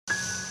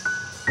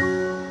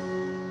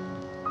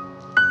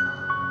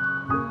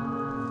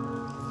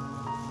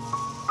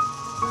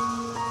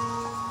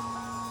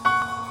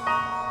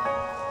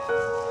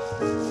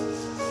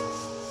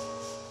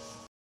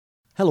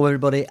Hello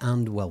everybody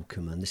and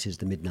welcome, and this is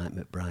the Midnight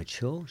McBride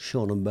show,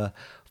 show number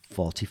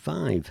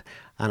 45,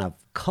 and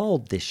I've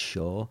called this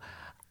show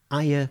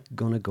Are You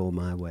Gonna Go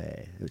My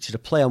Way, which is a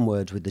play on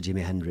words with the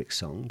Jimi Hendrix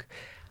song,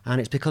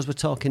 and it's because we're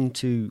talking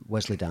to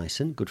Wesley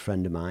Dyson, good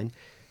friend of mine,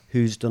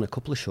 who's done a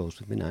couple of shows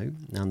with me now,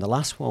 and the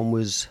last one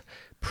was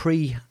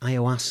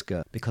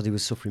pre-ayahuasca because he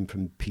was suffering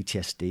from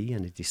PTSD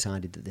and he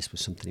decided that this was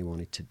something he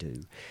wanted to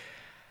do.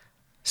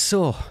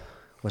 So,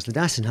 Wesley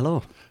Dyson,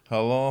 hello.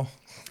 Hello.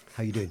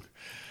 How you doing?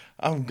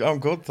 I'm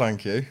good,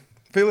 thank you.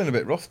 Feeling a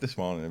bit rough this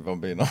morning, if I'm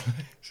being honest.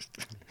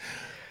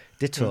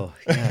 Ditto,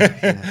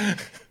 yeah.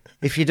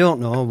 If you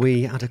don't know,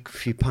 we had a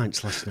few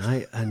pints last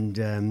night and,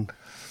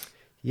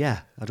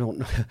 I don't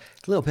know, a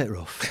little bit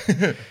rough.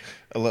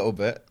 A little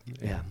bit.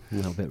 Yeah, a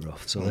little bit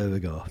rough, so there we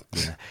go.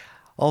 Yeah.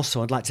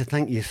 Also, I'd like to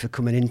thank you for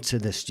coming into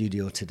the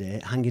studio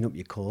today, hanging up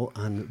your coat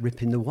and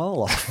ripping the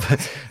wall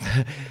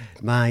off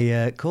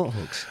my coat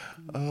hooks.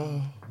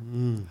 Oh,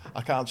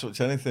 I can't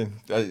touch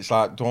anything. It's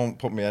like, don't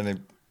put me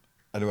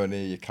anywhere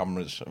near your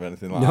cameras or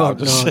anything like that. I'll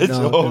just sit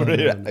over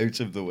here out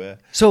of the way.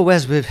 So,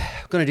 Wes, we're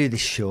going to do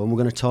this show and we're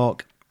going to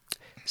talk,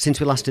 since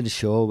we last did a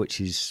show,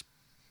 which is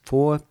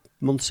 4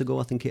 months ago,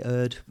 I think it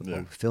aired.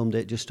 Yeah. We filmed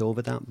it just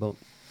over that, but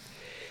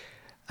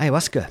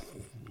ayahuasca.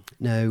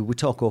 Now, we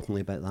talk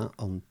openly about that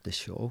on this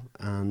show,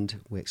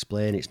 and we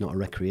explain it's not a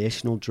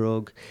recreational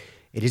drug.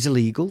 It is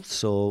illegal,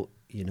 so,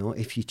 you know,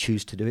 if you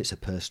choose to do it, it's a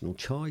personal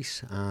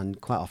choice, and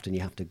quite often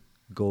you have to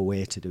go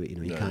away to do it. You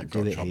know, you can't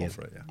do it here.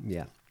 For it,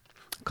 yeah.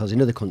 Because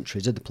in other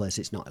countries, other places,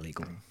 it's not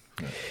illegal.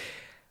 Yeah.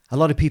 A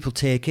lot of people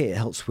take it. It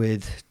helps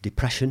with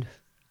depression,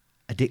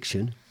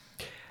 addiction,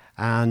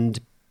 and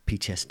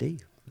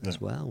PTSD as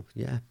well.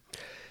 Yeah.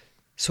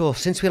 So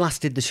since we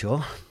last did the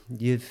show,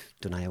 you've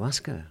done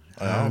ayahuasca.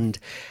 And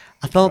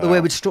I thought the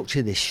way we'd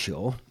structure this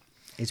show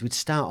is we'd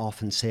start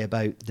off and say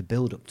about the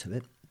build-up to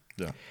it.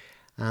 Yeah.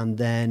 And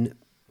then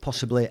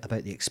possibly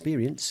about the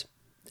experience.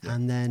 Yeah.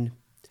 And then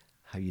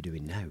how you're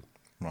doing now.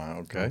 Right,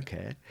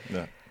 okay.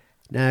 Yeah.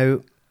 Now,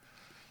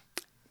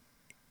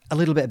 a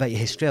little bit about your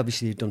history.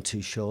 Obviously, you've done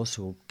 2 shows,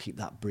 so we'll keep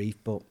that brief.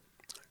 But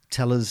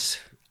tell us,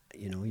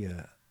 you know,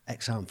 your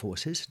ex-armed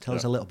forces. Tell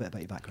us a little bit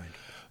about your background.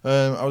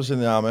 I was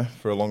in the army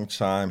for a long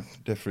time,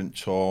 different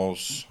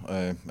tours,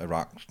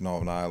 Iraq,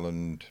 Northern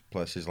Ireland,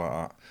 places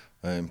like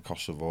that,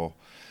 Kosovo.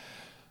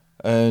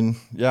 And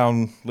yeah,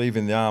 on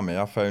leaving the army,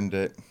 I found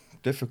it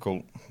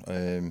difficult.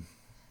 I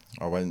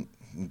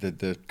did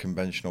the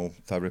conventional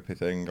therapy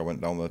thing. I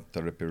went down the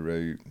therapy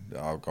route.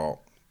 I got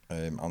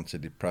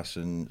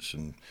antidepressants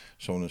and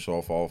so on and so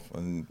forth,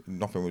 and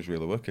nothing was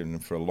really working.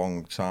 And for a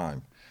long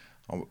time,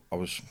 I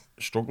was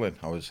struggling.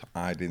 I was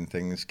hiding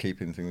things,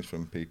 keeping things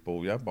from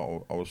people. Yeah,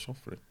 but I was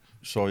suffering.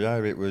 So yeah,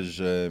 it was.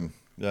 I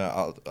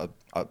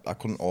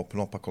couldn't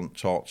open up. I couldn't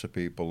talk to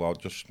people. I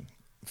just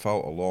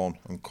felt alone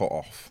and cut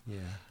off. Yeah,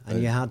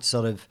 and you had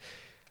sort of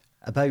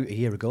about a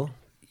year ago.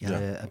 You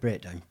had a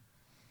breakdown.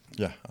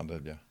 Yeah, I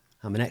did. Yeah,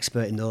 I'm an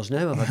expert in those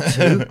now. I've had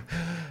 2,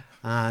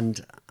 and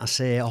I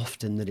say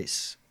often that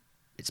it's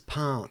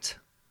part.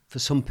 For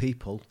some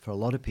people, for a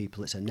lot of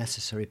people, it's a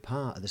necessary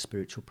part of the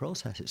spiritual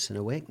process. It's an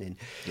awakening.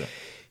 Yeah.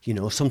 You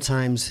know,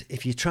 sometimes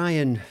if you try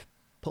and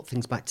put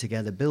things back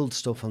together, build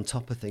stuff on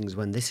top of things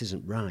when this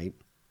isn't right,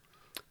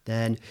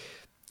 then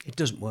it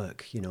doesn't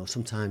work. You know,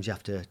 sometimes you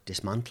have to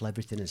dismantle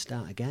everything and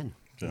start again.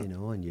 Yeah. You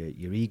know, and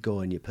your ego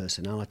and your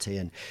personality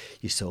and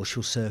your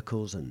social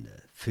circles and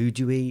the food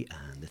you eat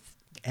and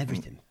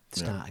everything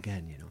start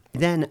again, you know.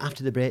 Then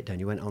after the breakdown,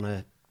 you went on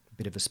a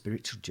bit of a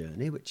spiritual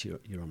journey, which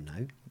you're on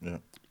now. Yeah.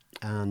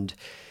 And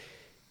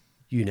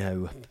you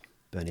know,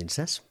 burn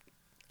incense.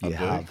 You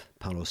have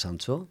Palo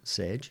Santo,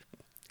 sage,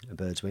 a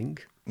bird's wing,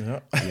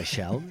 and a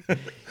shell.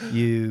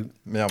 You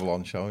have a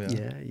long shell,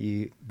 Yeah,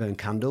 you burn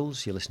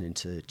candles. You're listening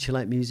to chill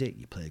out music.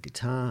 You play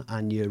guitar,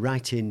 and you're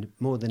writing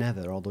more than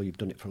ever. Although you've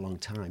done it for a long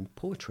time,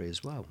 poetry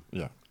as well.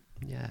 Yeah.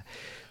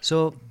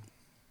 So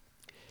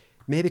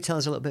maybe tell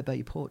us a little bit about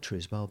your poetry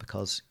as well,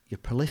 because you're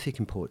prolific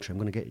in poetry. I'm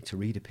going to get you to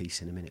read a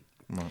piece in a minute,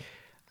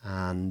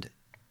 and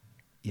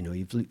you know,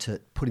 you've looked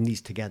at putting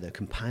these together,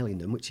 compiling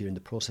them, which you're in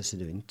the process of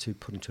doing, to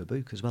put into a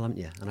book as well, haven't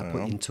you? And I put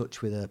you in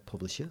touch with a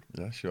publisher.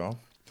 Yes, you have.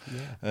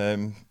 Yeah.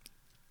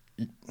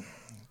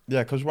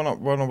 Because when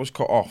I was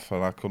cut off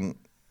and I couldn't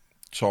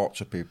talk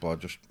to people, I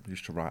just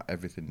used to write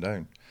everything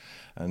down,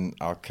 and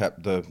I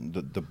kept the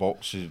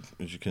books.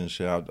 As you can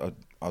see, I'd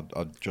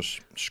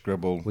just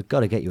scribble. We've got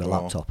to get you a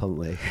laptop, haven't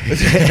we?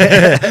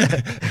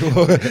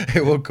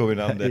 It will come in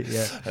handy.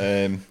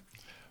 Yeah.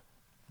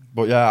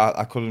 But yeah,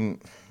 I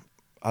couldn't.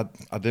 I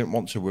didn't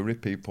want to worry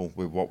people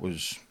with what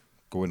was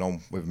going on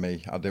with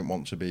me. I didn't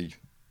want to be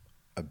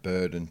a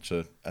burden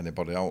to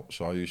anybody else.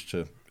 So I used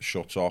to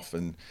shut off,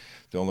 and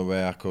the only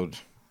way I could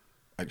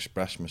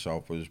express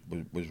myself was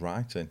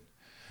writing.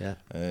 Yeah.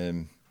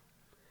 And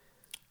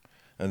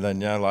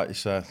then like you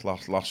said,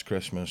 last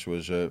Christmas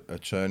was a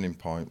turning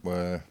point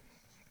where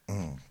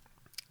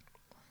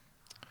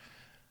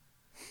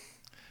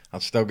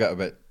I'd still get a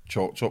bit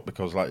choked up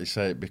because, like you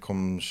say, it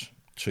becomes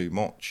too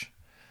much.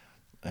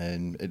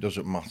 And it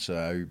doesn't matter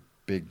how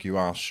big you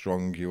are,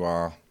 strong you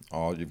are,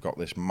 or you've got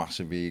this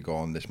massive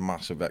ego and this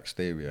massive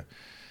exterior.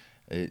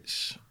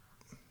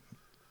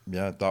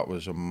 That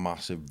was a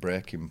massive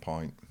breaking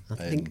point.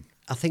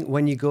 I think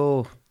when you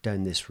go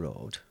down this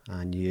road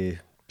and you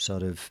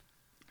sort of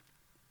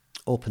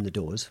open the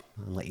doors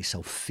and let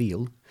yourself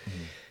feel,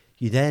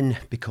 you then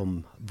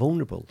become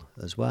vulnerable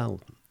as well.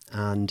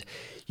 And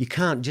you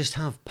can't just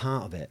have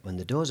part of it. When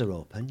the doors are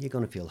open, you're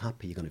going to feel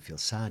happy, you're going to feel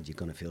sad, you're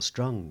going to feel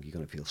strong, you're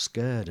going to feel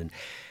scared. And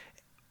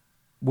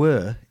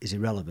where is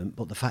irrelevant,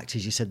 but the fact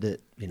is you said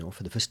that,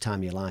 for the first time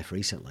in your life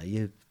recently,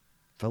 you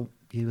felt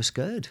you were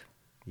scared,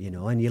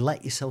 and you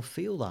let yourself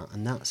feel that.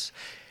 And that's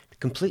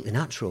completely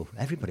natural.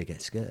 Everybody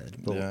gets scared.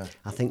 But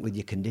I think with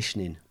your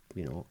conditioning,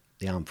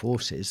 the armed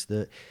forces,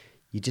 that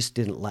you just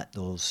didn't let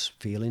those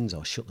feelings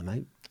or shut them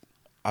out.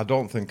 I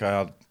don't think I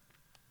had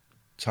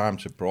time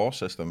to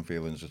process them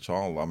feelings at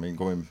all. I mean,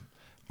 going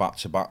back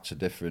to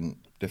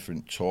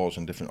different tours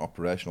and different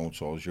operational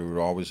tours, you were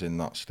always in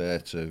that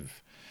state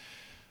of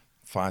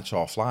fight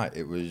or flight.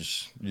 It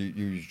was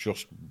you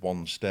just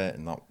one state,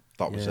 and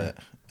that was it.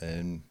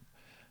 And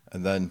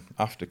then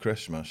after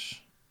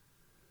Christmas,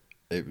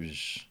 it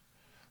was,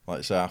 like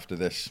I say, after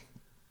this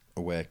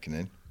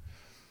awakening,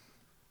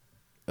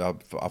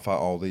 I've had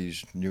all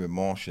these new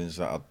emotions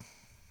that I'd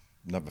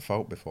never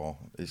felt before.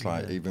 It's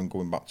like even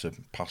going back to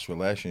past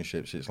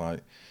relationships, it's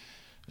like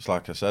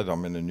I said,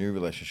 I'm in a new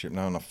relationship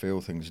now and I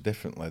feel things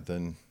differently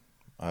than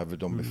I ever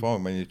done before.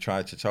 And when you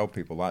try to tell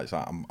people that, it's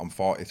like I'm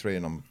 43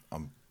 and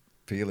I'm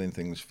feeling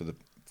things for the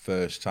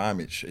first time,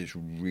 it's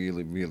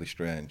really, really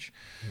strange.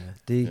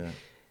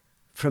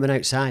 From an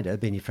outsider,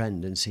 being your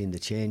friend and seeing the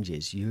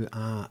changes, you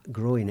are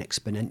growing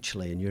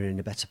exponentially and you're in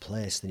a better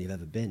place than you've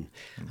ever been.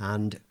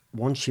 And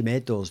once you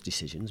made those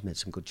decisions, made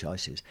some good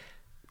choices,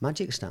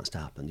 magic starts to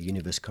happen. The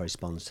universe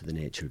corresponds to the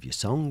nature of your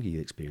song, you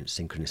experience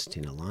synchronicity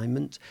and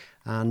alignment,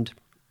 and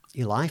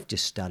your life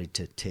just started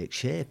to take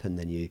shape, and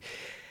then you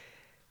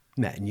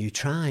met a new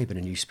tribe and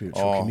a new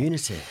spiritual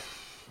community.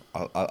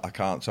 I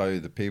can't tell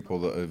you the people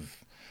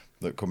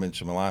that come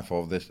into my life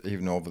over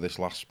this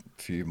last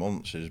few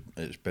months.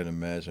 It's been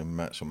amazing.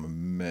 Met some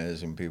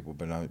amazing people,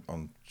 been out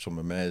on some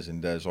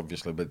amazing days.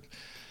 Obviously, with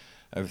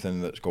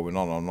everything that's going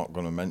on, I'm not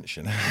going to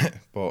mention it,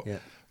 but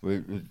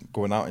we're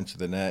going out into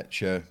the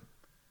nature,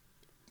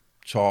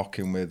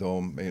 talking with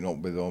them, meeting up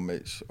with them.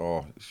 It's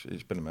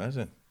been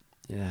amazing.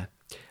 Yeah,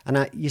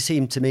 and you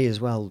seem to me as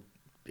well.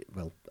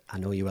 Well, I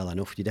know you well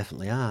enough. You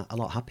definitely are a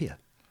lot happier.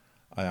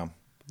 I am.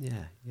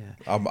 Yeah.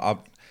 I'm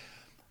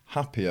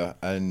happier,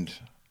 and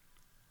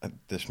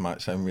this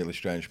might sound really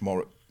strange,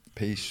 more at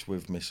peace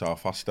with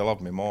myself. I still have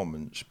my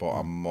moments, but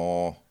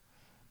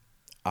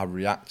I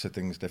react to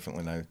things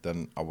differently now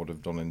than I would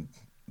have done in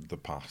the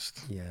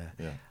past. Yeah.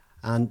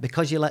 And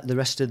because you let the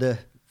rest of the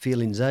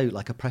feelings out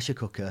like a pressure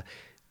cooker,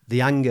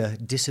 the anger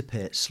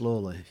dissipates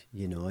slowly,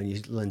 and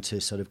you learn to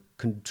sort of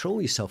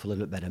control yourself a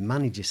little bit better,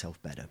 manage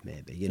yourself better,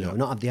 maybe,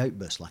 not have the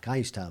outbursts like I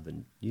used to have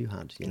and you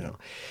had, know.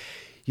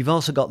 You've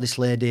also got this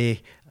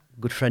lady,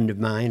 good friend of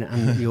mine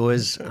and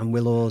yours and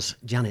Willow's,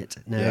 Janet.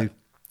 Now,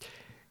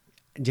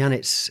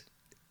 Janet's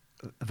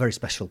a very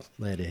special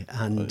lady,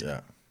 and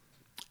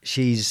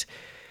she's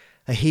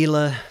a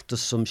healer,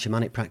 does some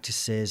shamanic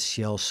practices.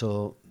 She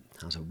also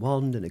has a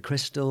wand and a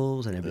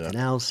crystals and everything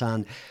else.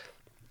 And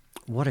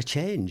what a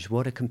change,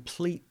 what a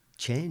complete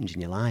change in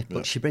your life.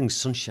 But she brings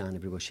sunshine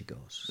everywhere she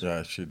goes.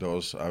 Yeah, she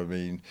does. I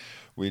mean,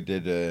 we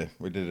did a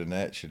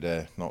nature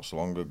day not so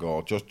long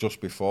ago,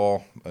 just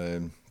before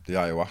the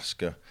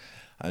ayahuasca,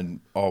 and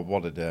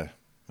what a day!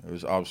 It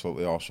was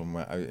absolutely awesome.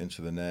 Went out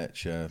into the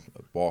nature,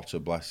 water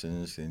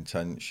blessings, the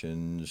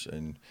intentions,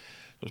 and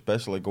just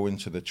basically going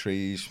to the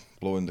trees,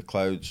 blowing the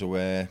clouds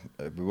away.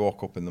 We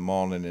woke up in the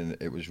morning and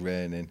it was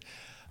raining,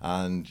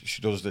 and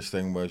she does this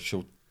thing where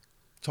she'll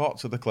talk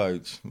to the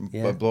clouds,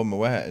 blow them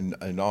away,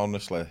 and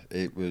honestly,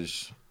 it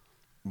was,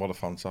 what a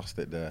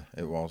fantastic day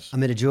it was. I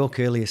made a joke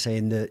earlier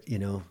saying that,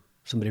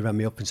 somebody rang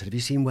me up and said, have you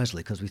seen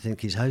Wesley? Because we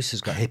think his house has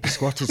got hippie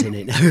squatters in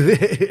it now.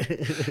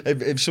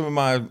 if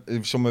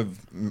some of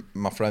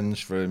my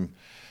friends from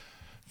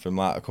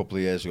like a couple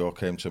of years ago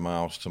came to my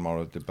house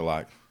tomorrow, they'd be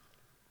like,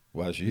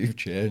 Wes, you've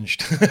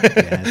changed.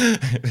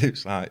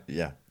 It's like,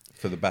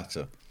 for the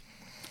better.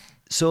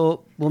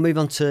 So we'll move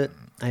on to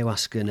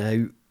ayahuasca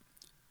now.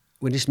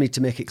 We just need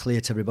to make it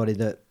clear to everybody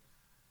that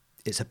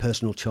it's a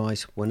personal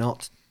choice. We're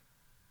not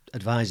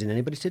advising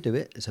anybody to do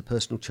it. It's a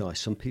personal choice.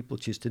 Some people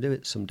choose to do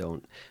it, some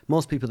don't.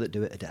 Most people that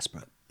do it are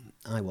desperate.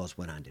 I was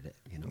when I did it,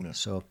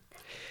 So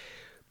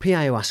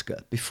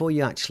pre-ayahuasca, before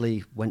you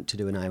actually went to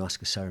do an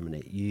ayahuasca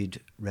ceremony, you'd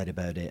read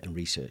about it and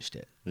researched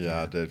it.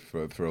 Yeah, I did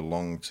for a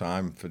long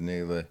time, for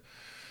nearly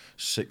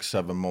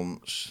 6-7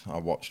 months. I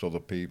watched other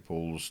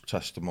people's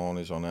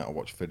testimonies on it. I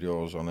watched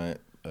videos on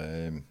it.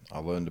 I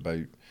learned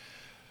about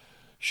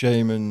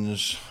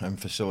shamans and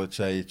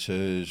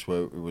facilitators,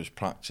 where it was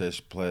practice,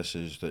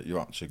 places that you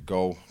had to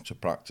go to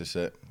practice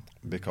it,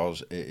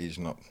 because it is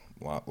not,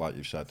 like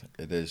you said,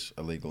 it is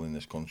illegal in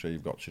this country.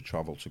 You've got to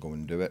travel to go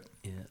and do it.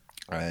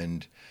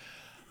 And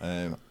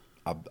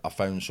I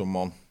found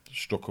someone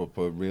struck up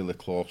a really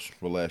close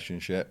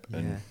relationship.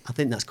 And I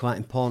think that's quite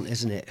important,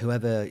 isn't it?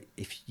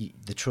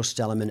 The trust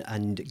element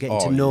and getting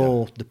to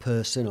know the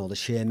person or the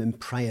shaman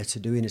prior to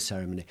doing a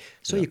ceremony,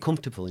 so you're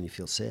comfortable and you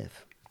feel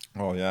safe.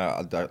 Oh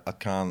yeah, I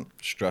can't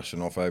stress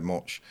enough how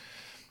much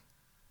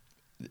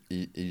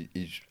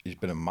he's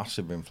been a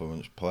massive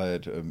influence,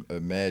 played a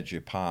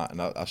major part,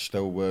 and I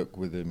still work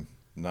with him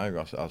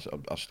now.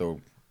 I still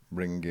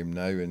ring him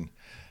now,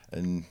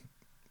 and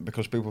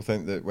because people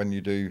think that when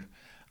you do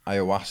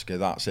ayahuasca,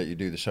 that's it, you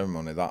do the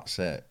ceremony, that's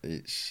it.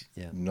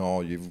 No,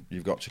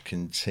 you've got to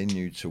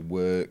continue to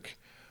work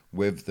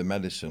with the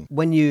medicine.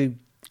 When you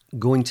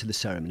go into the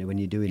ceremony, when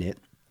you're doing it,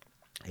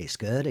 are you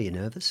scared? Are you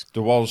nervous?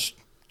 There was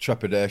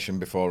trepidation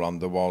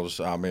beforehand. I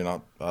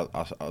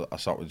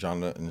sat with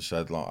Janet and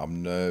said, like,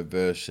 I'm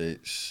nervous.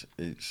 It's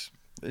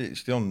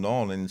the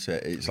unknown, isn't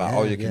it? It's like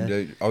all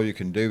you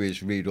can do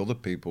is read other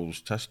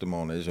people's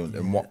testimonies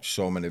and watch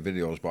so many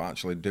videos, but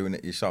actually doing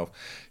it yourself,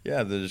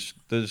 there's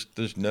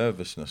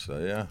nervousness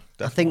there. Yeah,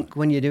 definitely. I think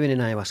when you're doing an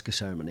ayahuasca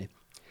ceremony,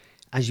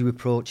 as you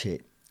approach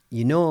it,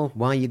 you know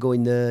why you're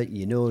going there.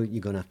 You know you're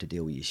going to have to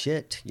deal with your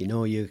shit. You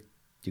know you're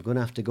going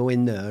to have to go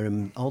in there,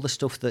 and all the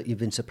stuff that you've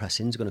been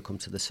suppressing is going to come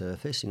to the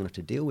surface. You're going to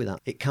have to deal with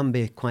that. It can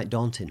be quite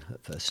daunting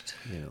at first,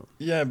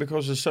 Yeah,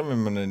 because the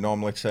ceremony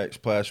normally takes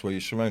place where you're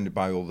surrounded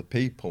by other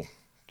people.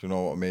 Do you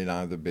know what I mean?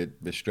 Either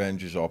be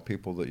strangers or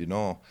people that you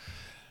know.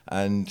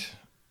 And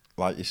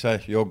like you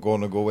say, you're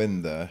going to go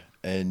in there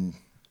and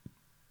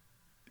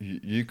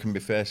you can be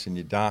facing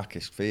your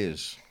darkest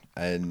fears,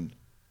 and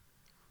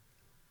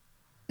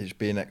it's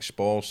being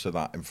exposed to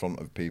that in front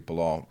of people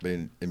or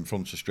being in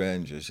front of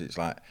strangers. It's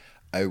like,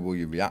 how will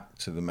you react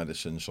to the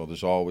medicine? So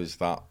there's always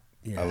that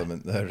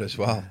element there as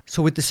well.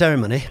 So with the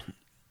ceremony,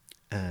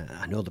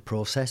 I know the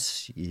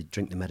process. You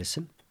drink the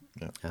medicine,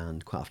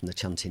 and quite often they're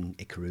chanting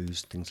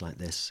ikarus, things like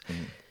this,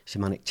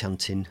 shamanic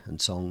chanting and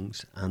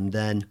songs, and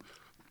then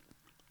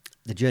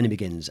the journey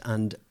begins.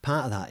 And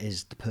part of that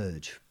is the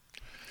purge,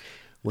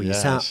 where you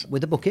start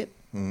with a bucket,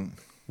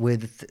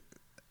 with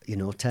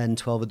 10,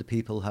 12 of the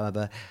people,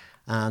 however,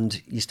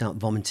 and you start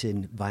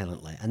vomiting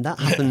violently, and that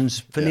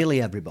happens for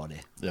nearly everybody.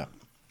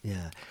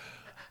 Yeah.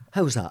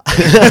 How was that?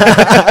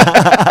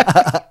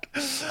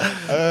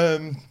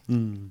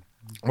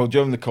 Well,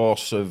 during the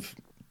course of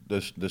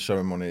the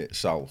ceremony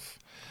itself,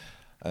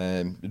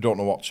 you don't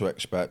know what to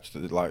expect.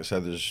 Like I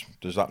said, there's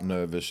that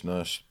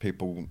nervousness.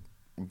 People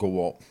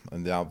go up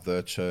and they have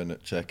their turn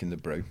at taking the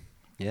brew.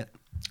 Yeah.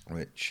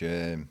 Which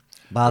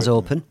bar's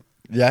open.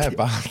 Yeah,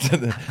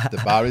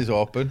 the bar is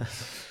open.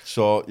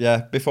 So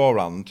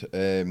beforehand,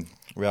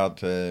 we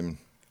had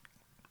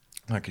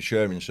like a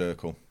sharing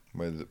circle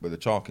with a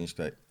talking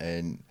stick,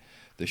 and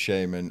the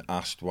shaman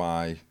asked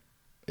why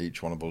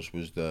each one of us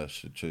was there,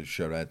 to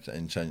share our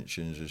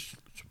intentions.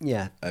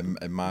 And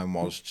mine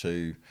was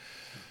to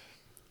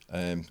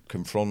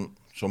confront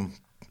some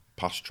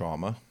past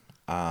trauma,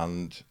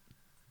 and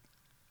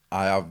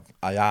I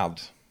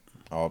had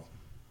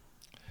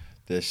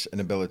this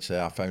inability.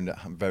 I found it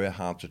very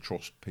hard to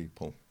trust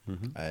people,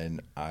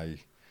 and I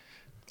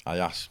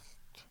asked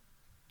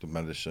the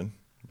medicine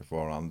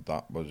beforehand.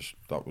 That was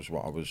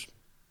what I was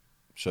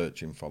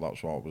searching for.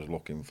 That's what I was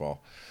looking for.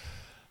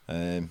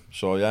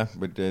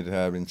 We did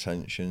our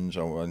intentions.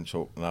 I went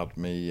up and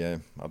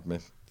had my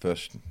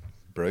first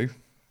brew.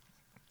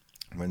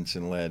 Went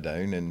and lay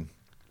down and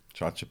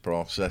tried to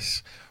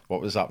process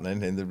what was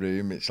happening in the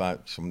room. It's like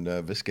some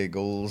nervous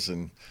giggles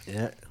and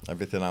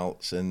everything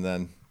else, and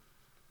then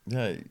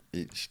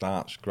it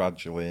starts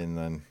gradually, and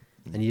then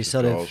you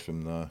sort of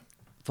from there.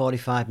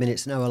 45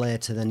 minutes, an hour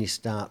later, then you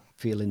start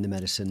feeling the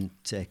medicine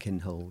taking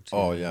hold.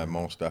 Oh yeah,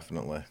 most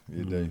definitely,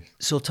 you do.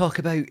 So talk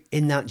about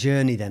in that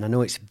journey then. I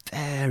know it's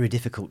very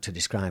difficult to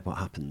describe what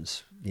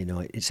happens.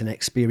 It's an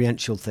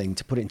experiential thing.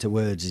 To put it into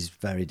words is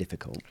very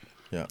difficult.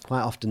 Yeah.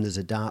 Quite often there's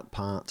a dark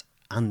part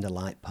and a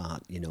light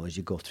part, as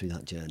you go through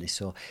that journey.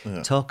 So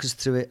talk us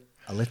through it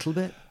a little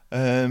bit.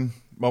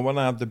 Well, when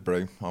I had the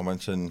brew, I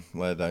went and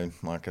lay down,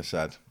 like I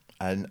said,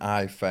 and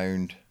I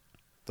found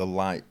the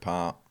light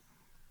part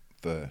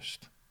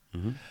first.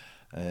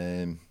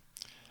 I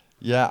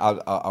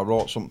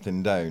wrote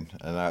something down,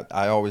 and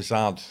I always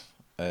had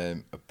a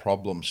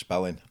problem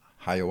spelling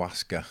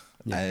ayahuasca.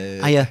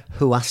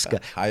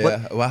 Ayahuasca.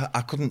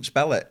 I couldn't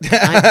spell it.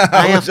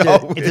 I have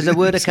to, if there's a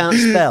word I can't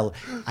spell,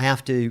 I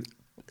have to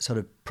sort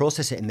of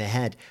process it in my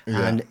head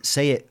and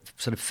say it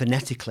sort of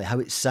phonetically, how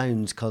it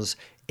sounds, because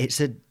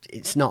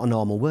it's not a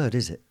normal word,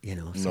 is it?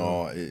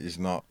 No, it is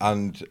not.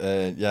 And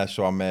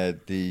so I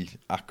made the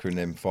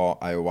acronym for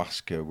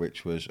ayahuasca,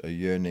 which was a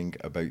yearning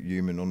about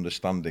human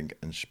understanding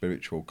and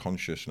spiritual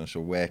consciousness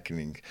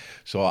awakening.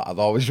 So I'd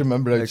always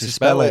remember how to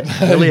spell it.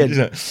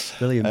 Brilliant.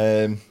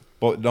 Brilliant.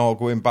 But no,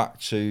 going back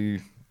to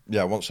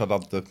once I'd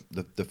had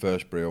the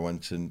first brew, I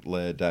went and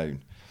lay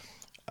down,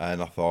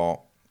 and I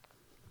thought,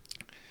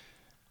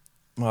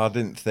 well, I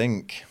didn't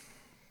think.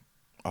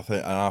 I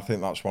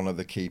think that's one of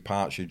the key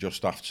parts. You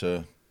just have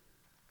to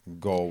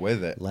go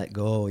with it. Let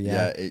go,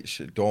 yeah. It's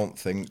don't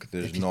think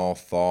there's no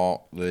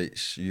thought.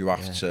 It's you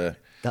have to.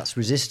 That's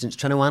resistance,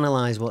 trying to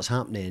analyse what's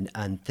happening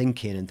and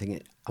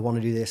thinking, I want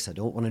to do this, I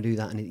don't want to do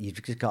that, and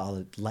you've just got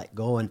to let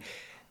go. And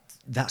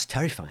that's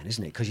terrifying,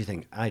 isn't it? Because you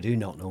think, I do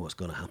not know what's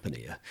going to happen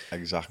here.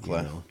 Exactly.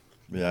 You know?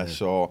 Yeah,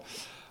 so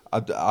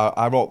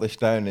I wrote this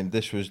down, and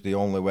this was the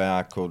only way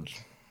I could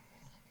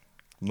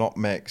not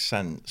make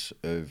sense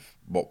of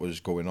what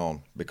was going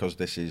on, because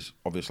this is,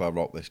 obviously I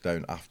wrote this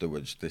down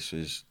afterwards, this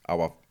is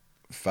how I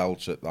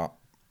felt at that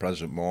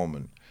present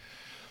moment.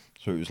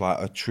 So it was like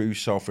a true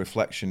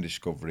self-reflection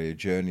discovery, a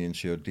journey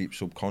into your deep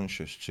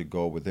subconscious to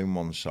go within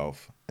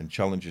oneself and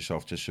challenge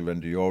yourself to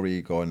surrender your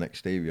ego and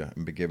exterior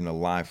and be given a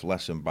life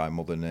lesson by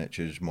Mother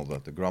Nature's mother,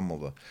 the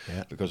grandmother.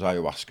 Yeah. Because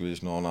ayahuasca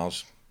is known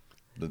as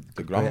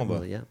the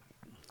grandmother. Yeah.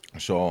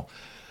 So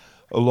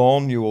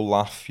alone you will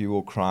laugh, you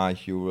will cry,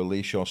 you will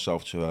release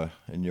yourself to her,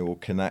 and you will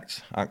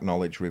connect,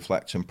 acknowledge,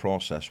 reflect and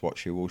process what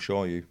she will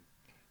show you.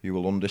 You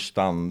will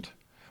understand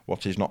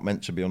what is not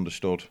meant to be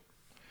understood.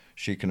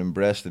 She can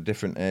embrace the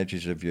different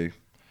ages of you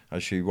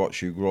as she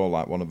watches you grow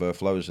like one of her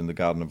flowers in the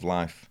garden of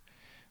life.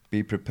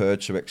 Be prepared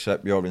to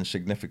accept your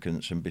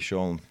insignificance and be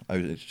shown how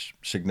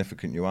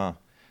significant you are.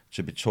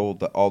 To be told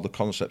that all the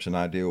concepts and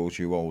ideals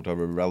you hold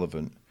are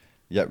irrelevant,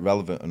 yet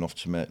relevant enough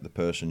to make the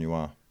person you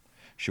are.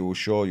 She will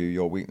show you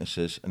your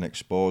weaknesses and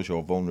expose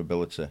your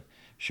vulnerability.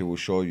 She will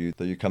show you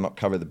that you cannot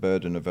carry the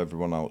burden of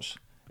everyone else,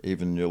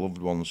 even your loved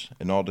ones.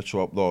 In order to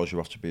help those, you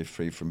have to be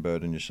free from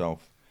burden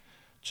yourself.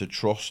 To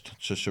trust,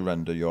 to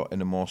surrender your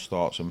innermost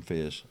thoughts and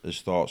fears, as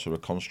thoughts are a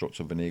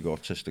construct of an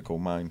egotistical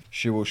mind.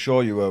 She will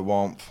show you her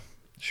warmth.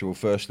 She will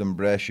first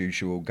embrace you.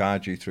 She will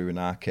guide you through an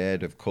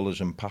arcade of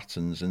colours and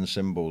patterns and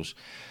symbols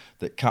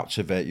that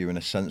captivate you in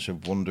a sense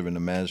of wonder and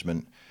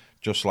amazement.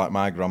 Just like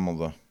my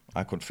grandmother,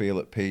 I could feel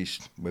at peace.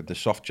 With the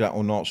soft,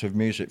 gentle notes of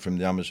music from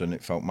the Amazon,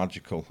 it felt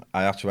magical.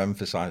 I had to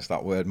emphasise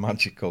that word,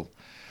 magical.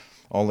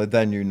 Only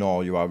then you know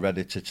you are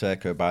ready to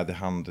take her by the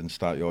hand and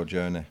start your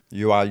journey.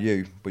 You are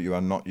you, but you are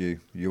not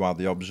you. You are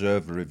the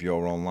observer of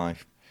your own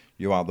life.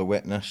 You are the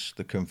witness,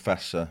 the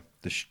confessor,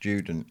 the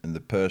student, and the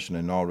person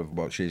in awe of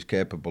what she is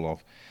capable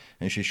of.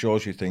 And she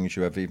shows you things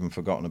you have even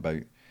forgotten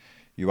about.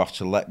 You have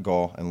to let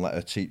go and let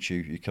her teach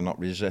you. You cannot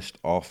resist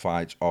or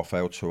fight or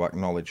fail to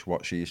acknowledge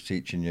what she is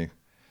teaching you.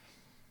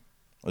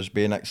 As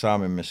being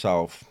ex-army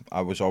myself,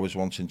 I was always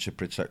wanting to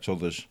protect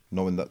others,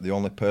 knowing that the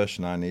only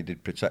person I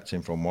needed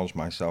protecting from was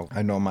myself.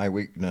 I know my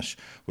weakness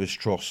was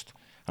trust,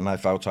 and I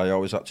felt I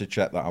always had to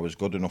check that I was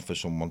good enough for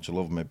someone to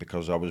love me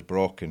because I was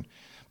broken,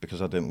 because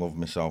I didn't love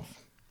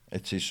myself.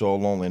 It is so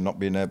lonely not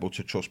being able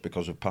to trust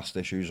because of past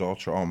issues or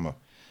trauma.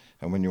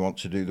 And when you want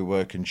to do the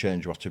work and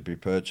change, you have to be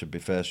prepared to be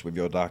faced with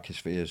your darkest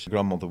fears. Your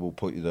grandmother will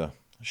put you there.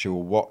 She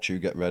will watch you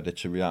get ready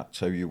to react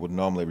how you would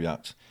normally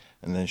react.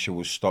 And then she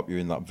will stop you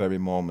in that very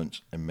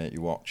moment and make you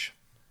watch.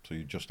 So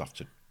you just have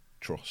to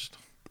trust.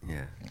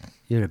 Yeah.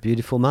 You're a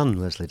beautiful man,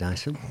 Leslie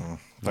Dyson.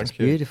 Thank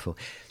you. Beautiful.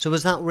 So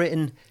was that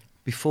written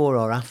before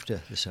or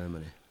after the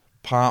ceremony?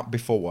 Part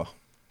before,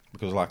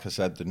 because like I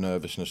said, the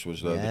nervousness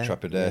was there, the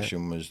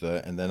trepidation was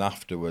there. And then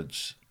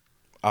afterwards,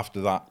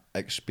 after that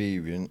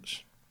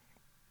experience,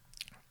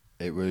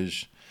 it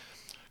was...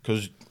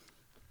 Because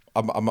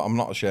I'm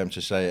not ashamed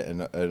to say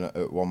it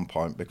at one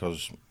point,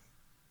 because...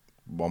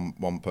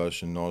 One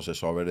person knows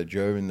this already.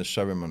 During the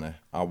ceremony,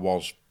 I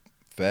was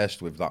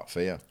faced with that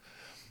fear.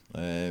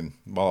 I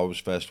was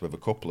faced with a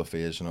couple of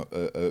fears, and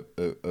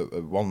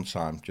at one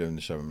time during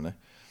the ceremony,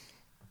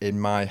 in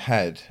my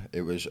head,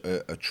 it was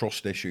a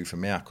trust issue for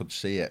me. I could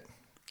see it,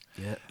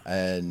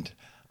 and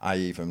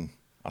I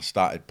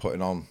started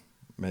putting on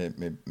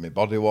my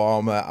body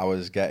warmer. I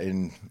was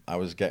getting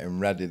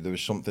ready. There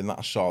was something that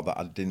I saw that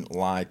I didn't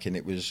like, and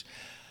it was.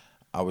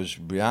 I was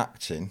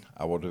reacting.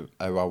 I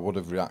would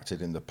have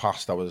reacted in the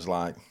past. I was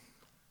like,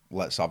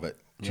 "Let's have it."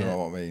 Do you know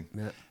what I mean?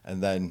 Yeah.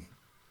 And then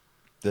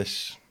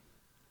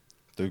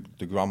the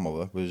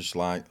grandmother was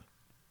like,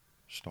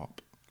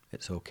 "Stop.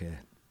 It's okay.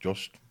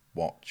 Just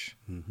watch.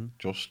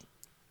 Just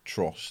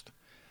trust."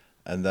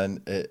 And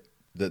then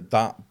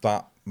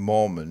that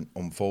moment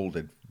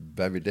unfolded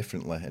very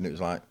differently, and it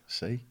was like,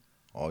 "See,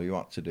 all you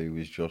had to do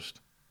is just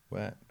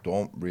wait.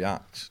 Don't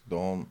react.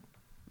 Don't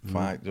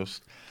fight.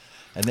 Just."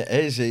 And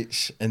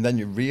and then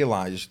you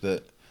realise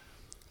that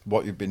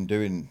what you've been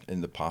doing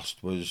in the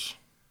past was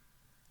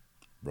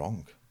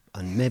wrong.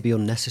 And maybe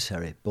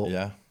unnecessary,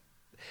 but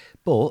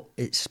but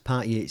it's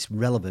it's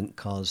relevant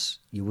because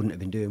you wouldn't have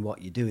been doing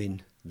what you're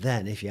doing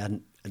then if you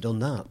hadn't done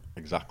that.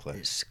 Exactly.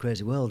 It's a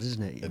crazy world,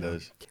 isn't it? It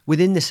is.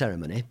 Within the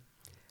ceremony,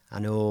 I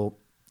know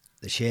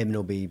the shaman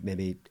will be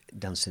maybe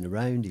dancing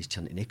around, he's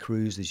chanting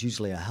Icarus, there's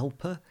usually a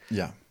helper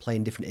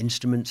playing different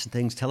instruments and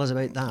things. Tell us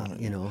about that,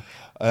 you know.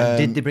 And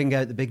did they bring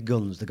out the big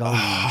guns, the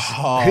gongs?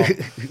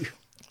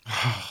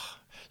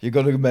 You're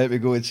going to make me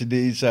go into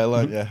detail,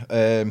 aren't you?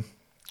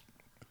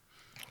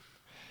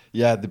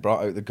 They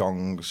brought out the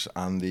gongs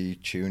and the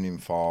tuning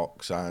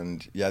forks,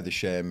 and the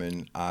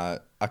shaman. I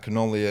can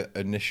only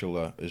initial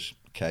her as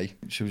Kay.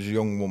 She was a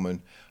young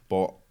woman,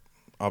 but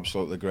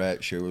absolutely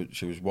great. She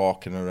was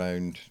walking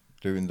around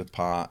doing the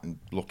part and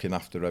looking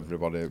after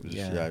everybody. It was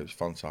it was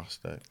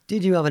fantastic.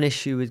 Did you have an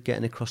issue with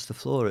getting across the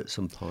floor at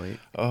some point?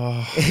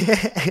 Oh,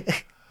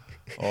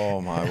 oh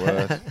my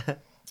word.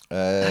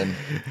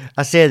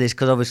 I say this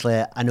because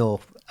obviously I know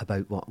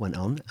about what went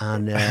on,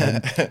 and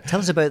tell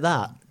us about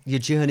that, your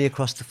journey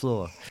across the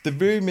floor. The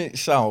room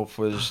itself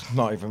was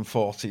not even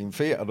 14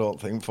 feet, I don't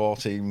think,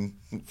 14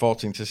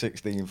 to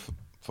 16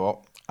 foot,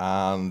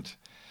 and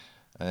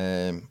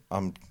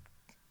I'm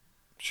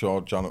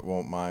sure Janet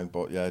won't mind,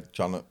 but yeah,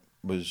 Janet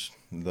was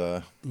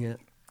there. Yeah.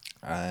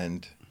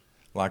 And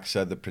like I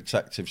said, the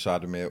protective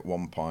side of me at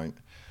one point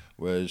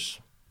was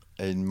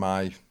in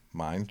my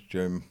mind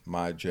during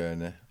my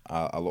journey.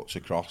 I looked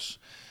across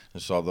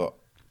and saw that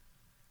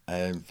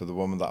for the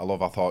woman that I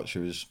love, I thought she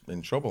was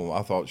in trouble.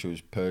 I thought she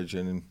was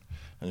purging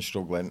and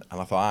struggling,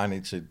 and I thought I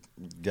need to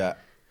get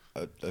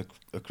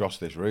across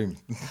this room.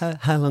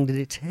 How long did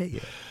it take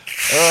you?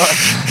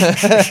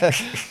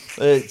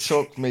 It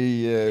took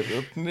me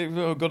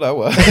a good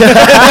hour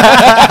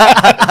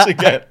to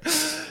get.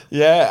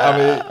 Yeah, I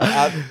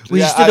mean,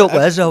 you stood up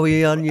there, so were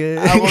you on your?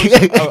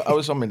 I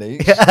was on my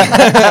knees.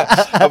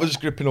 I was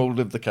gripping hold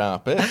of the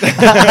carpet,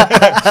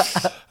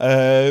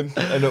 and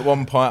at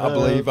one point, I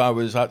believe I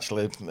was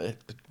actually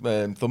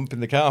thumping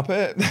the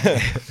carpet.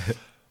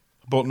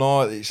 But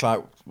no, it's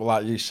like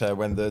you said,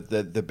 when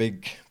the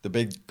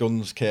big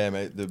guns came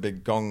out, the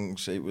big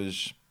gongs. It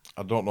was,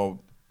 I don't know.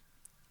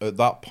 At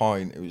that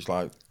point, it was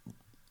like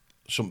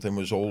something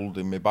was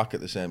holding me back.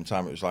 At the same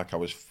time, it was like I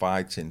was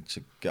fighting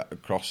to get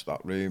across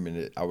that room,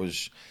 and I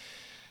was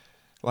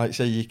like,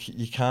 say,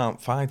 you can't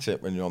fight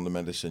it when you're on the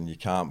medicine. You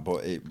can't,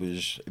 but it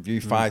was, if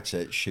you fight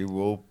it, she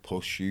will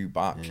push you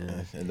back,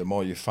 and the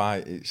more you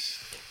fight,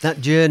 it's that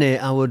journey.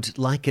 I would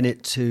liken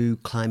it to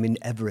climbing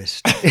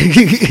Everest.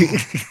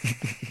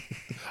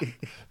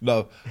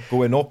 No,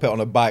 going up it on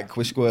a bike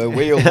with square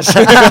wheels.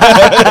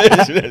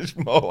 It's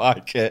more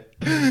like it.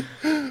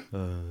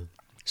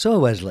 So,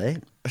 Wesley,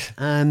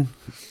 I'm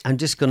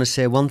just going to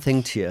say one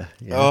thing to you.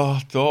 Yeah? Oh,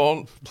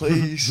 don't,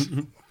 please.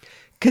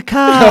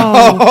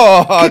 Cacao!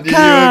 Oh, I knew you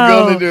were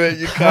going to do it.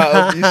 You can't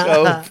help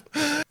yourself.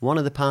 One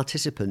of the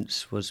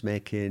participants was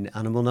making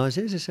animal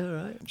noises, is that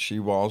right? She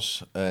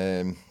was.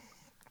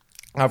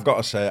 I've got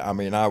to say, I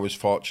mean, I was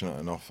fortunate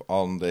enough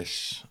on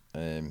this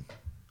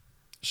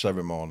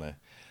ceremony.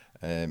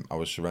 I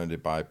was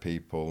surrounded by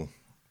people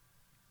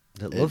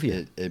that love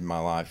you in my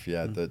life,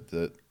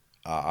 that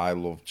I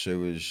love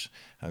too,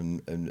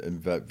 and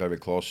very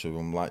close to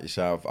them. Like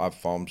yourself, I've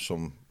formed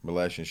some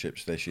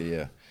relationships this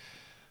year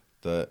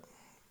that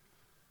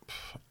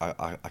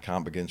I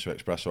can't begin to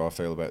express how I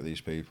feel about these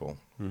people.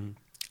 Mm-hmm.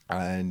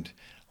 And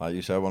like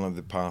you said, one of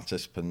the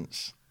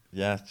participants,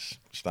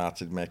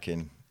 started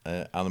making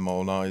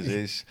animal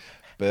noises.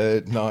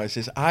 Bird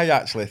noises. I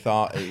actually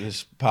thought it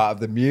was part of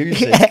the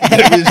music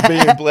that was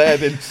being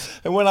played,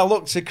 and when I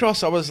looked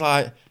across, I was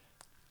like,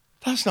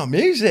 "That's not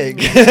music.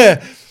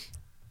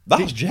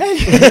 That's Jay."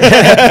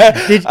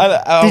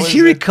 Did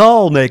she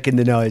recall making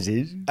the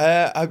noises?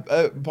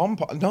 At one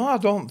point, no, I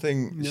don't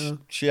think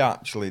she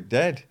actually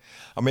did.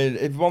 I mean,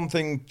 if one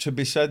thing to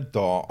be said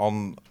though,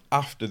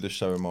 after the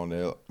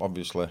ceremony,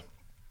 obviously,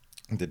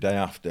 the day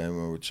after,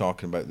 when we were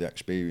talking about the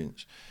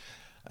experience.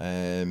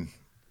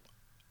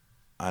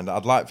 And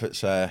I'd like to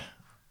say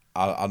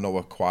I know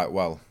her quite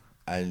well,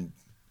 and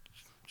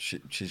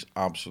she's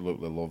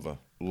absolutely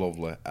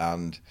lovely.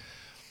 And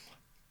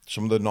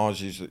some of the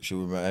noises that she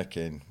was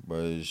making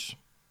was,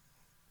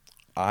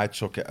 I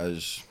took it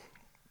as,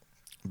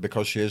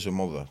 because she is a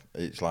mother,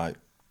 it's like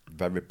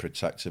very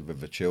protective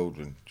of her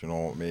children. Do you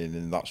know what I mean?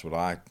 And that's what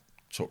I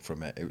took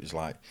from it. It was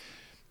like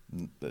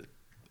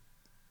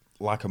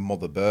a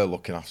mother bear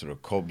looking after her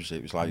cubs.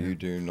 It was like, you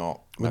do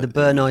not... With the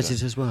bird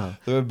noises as well?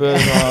 There were bird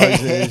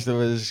noises, there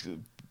was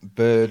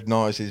bird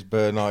noises,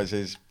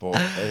 but...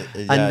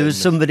 and there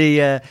was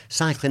somebody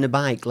cycling a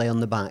bike lay on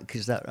the back,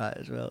 is that right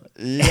as well?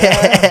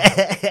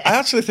 Yeah. I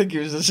actually think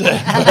it was the same.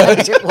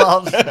 It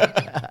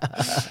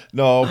was.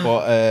 No,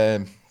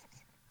 but...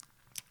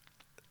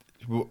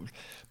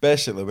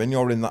 basically, when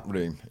you're in that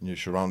room and you're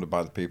surrounded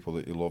by the people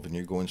that you love, and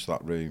you go into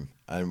that room,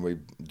 and we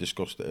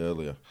discussed it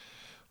earlier,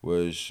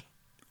 was...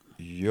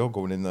 you're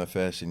going in there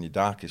facing your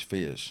darkest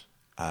fears,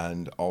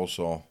 and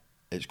also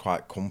it's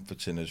quite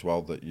comforting as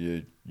well that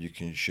you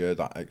can share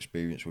that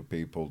experience with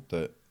people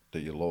that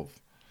you love,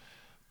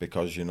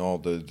 because you know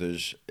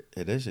it's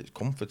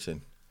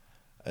comforting.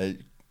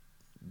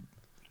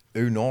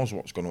 Who knows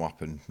what's going to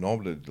happen?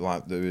 Nobody,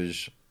 like, there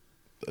is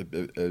a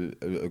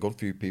good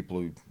few people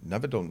who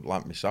never done,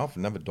 like myself,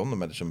 never done the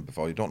medicine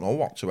before. You don't know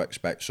what to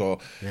expect, so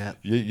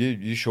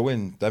you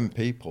showing them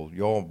people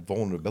your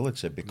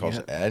vulnerability,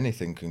 because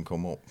anything can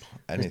come up,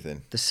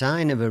 anything. The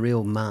sign of a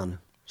real man,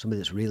 somebody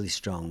that's really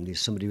strong,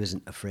 is somebody who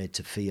isn't afraid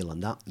to feel,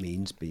 and that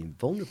means being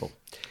vulnerable.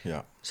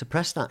 Yeah.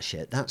 Suppress that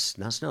shit. That's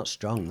not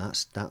strong.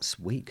 That's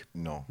weak.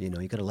 No. You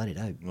know, you got to let it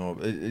out. No,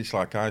 it's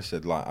like I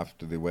said, like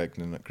after the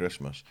awakening at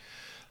Christmas,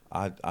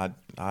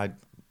 I'd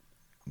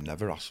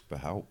never asked for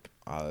help.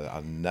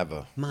 I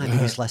never. My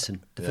biggest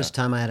lesson. The first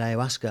time I had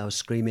ayahuasca, I was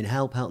screaming,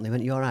 help, help. And they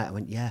went, you all right? I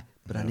went, yeah,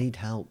 but I need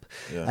help.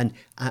 Yeah. And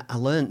I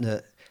learned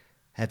that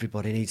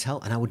everybody needs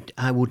help. And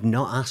I would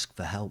not ask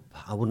for help.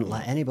 I wouldn't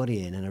let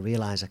anybody in. And I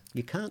realised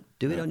you can't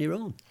do it on your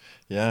own.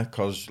 Yeah,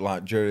 because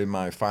like during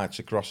my fight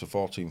across a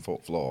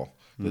 14-foot floor,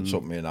 that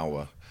took me an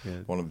hour.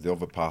 Yeah. One of the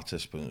other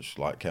participants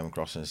like came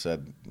across and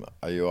said,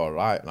 "Are you all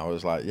right?" And I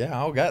was like, "Yeah,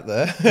 I'll get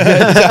there.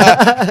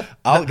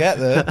 I'll get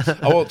there.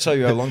 I won't tell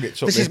you how long it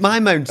took me. This is my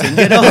mountain.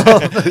 Get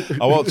off."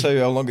 I won't tell you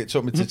how long it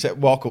took me to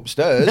walk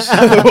upstairs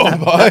at one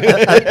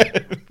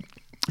point.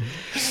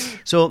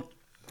 So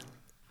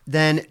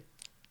then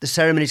the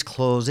ceremony's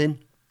closing.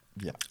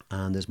 Yeah.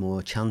 And there's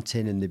more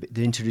chanting, and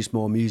they introduce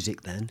more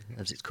music then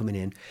as it's coming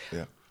in.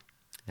 Yeah.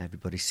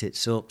 Everybody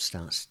sits up,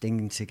 starts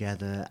singing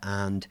together,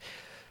 and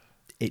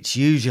it's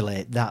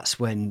usually that's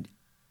when,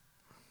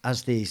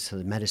 as the sort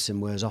of medicine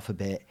wears off a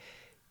bit,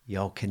 you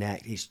all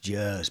connect. It's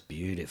just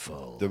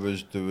beautiful. There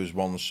was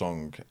one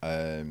song,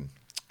 and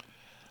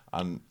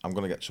I'm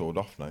going to get told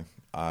off now.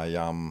 I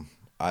am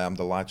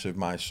the light of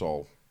my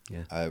soul.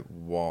 Yeah.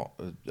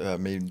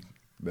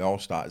 We all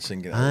started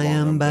singing. I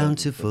am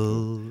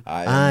bountiful.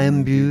 I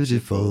am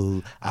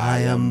beautiful. I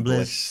am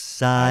bliss.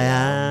 I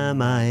am.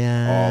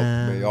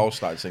 We all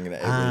started singing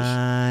it.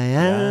 I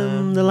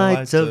am the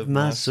light of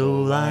my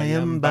soul. I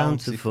am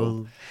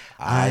bountiful.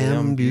 I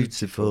am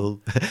beautiful.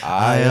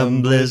 I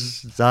am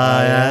bliss.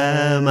 I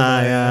am.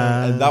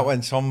 And that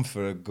went on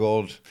for a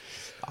good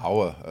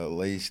hour at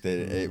least.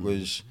 It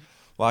was,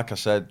 like I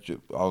said,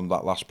 on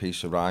that last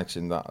piece of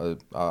writing that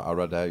I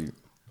read out, it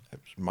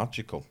was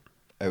magical.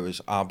 It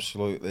was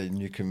absolutely, and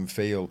you can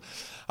feel,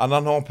 and I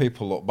know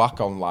people look back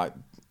on like,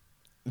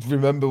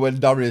 remember when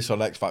Darius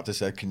on X Factor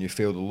said, "Can you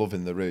feel the love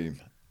in the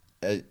room?"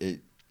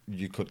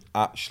 You could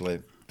actually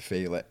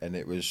feel it, and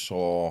it was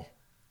so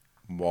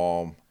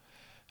warm,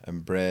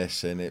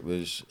 embracing. It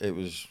was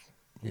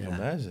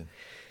amazing.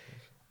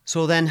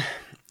 So then,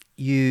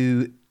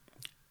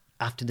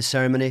 after the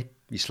ceremony,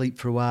 you sleep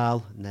for a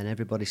while, and then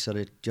everybody sort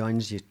of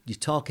joins. You're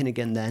talking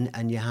again then,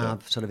 and you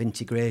have sort of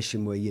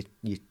integration where you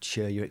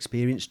share your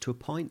experience to a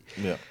point.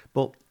 Yeah.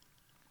 But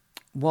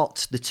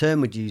what the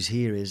term would use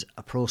here is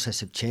a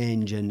process of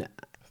change, and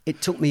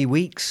it took me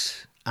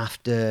weeks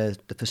after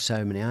the first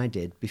ceremony I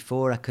did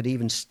before I could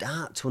even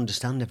start to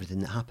understand everything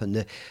that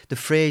happened. The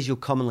phrase you'll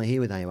commonly hear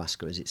with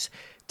ayahuasca is it's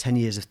 10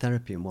 years of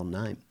therapy in one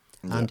night.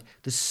 Yeah. And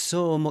there's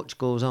so much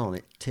goes on,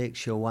 it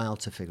takes you a while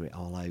to figure it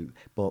all out.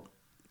 But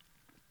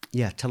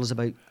yeah, tell us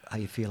about how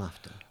you feel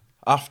after.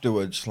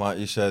 Afterwards, like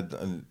you said,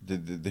 and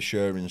the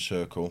sharing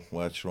circle,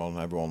 later on,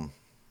 everyone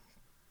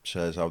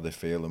says how they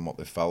feel and what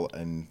they felt,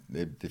 and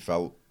they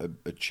felt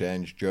a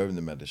change during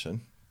the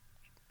medicine,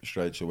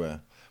 straight away.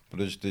 But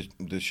as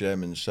the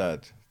shaman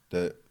said,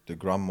 the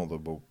grandmother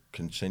will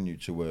continue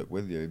to work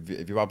with you.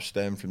 If you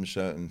abstain from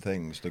certain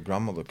things, the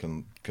grandmother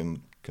can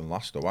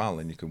last a while,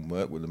 and you can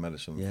work with the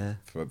medicine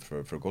for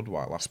a good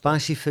while after.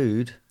 Spicy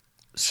food,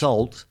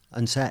 salt,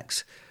 and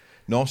sex.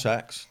 No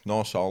sex,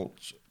 no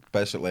salt,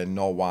 basically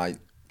no white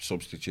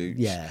substitutes.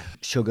 Yeah,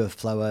 sugar,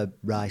 flour,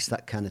 rice,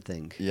 that kind of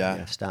thing.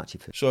 Yeah. Starchy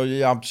food. So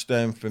you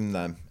abstain from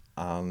them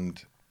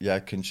and,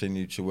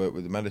 continue to work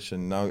with the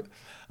medicine. Now,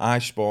 I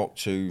spoke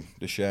to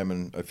the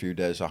shaman a few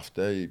days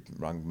after. He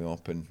rang me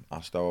up and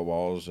asked how I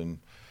was. And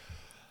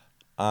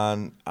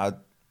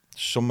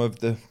some of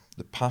the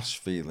past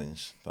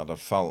feelings that I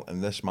felt,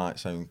 and this might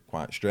sound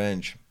quite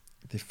strange,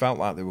 they felt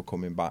like they were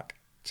coming back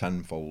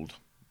tenfold,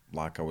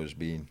 like I was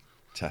being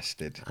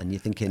tested. And you're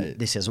thinking,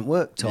 this hasn't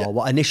worked, or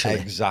what initially?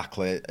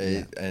 Exactly.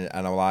 Yeah.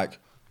 And I'm like,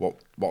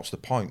 what's the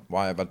point?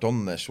 Why have I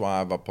done this? Why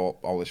have I put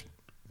all this,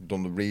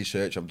 done the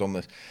research, I've done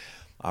this?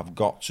 I've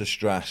got to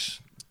stress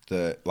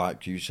that,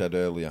 like you said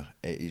earlier,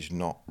 it is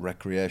not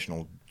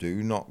recreational.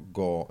 Do not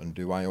go and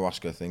do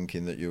ayahuasca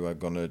thinking that you are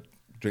going to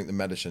drink the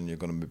medicine, you're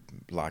going to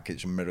be like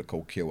it's a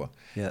miracle cure.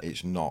 Yeah.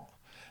 It's not.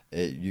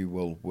 You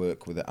will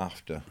work with it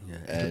after. Yeah.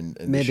 And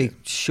maybe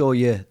show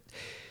you,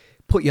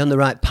 put you on the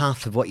right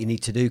path of what you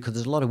need to do, because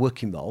there's a lot of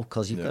work involved,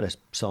 because you've got to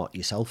sort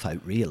yourself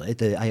out, really.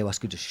 The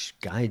ayahuasca just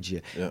guides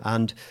you. Yeah.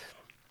 And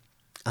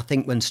I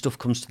think when stuff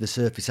comes to the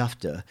surface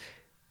after,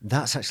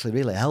 that's actually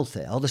really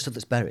healthy. All the stuff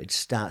that's buried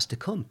starts to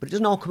come. But it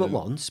doesn't all come at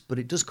once, but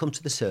it does come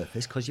to the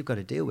surface because you've got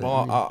to deal with it.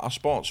 I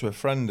spoke to a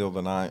friend the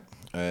other night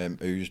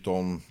who's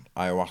done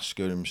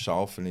ayahuasca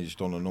himself, and he's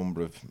done a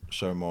number of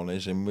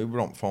ceremonies, and we were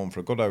on the phone for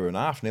a good hour and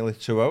a half, nearly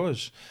 2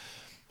 hours.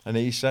 And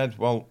he said,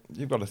 well,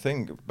 you've got to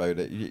think about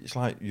it. It's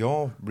like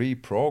you're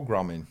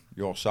reprogramming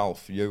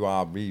yourself. You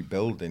are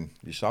rebuilding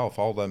yourself.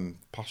 All them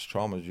past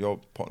traumas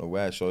you're putting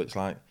away. So it's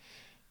like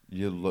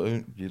you're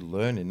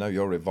learning now.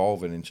 You're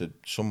evolving into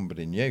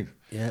somebody new.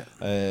 Yeah.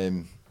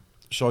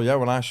 So yeah,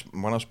 when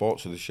I spoke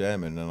to the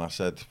shaman and I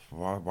said,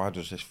 why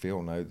does this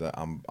feel now that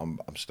I'm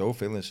still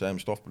feeling the same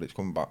stuff, but it's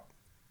coming back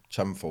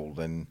tenfold?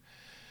 And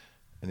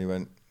he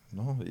went,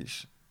 no,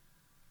 it's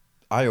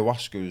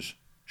ayahuasca's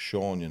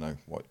shown you now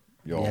what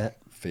your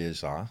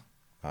fears are,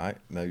 right?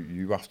 Now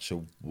you have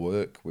to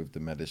work with the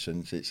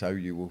medicines. It's how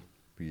you will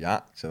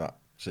react to that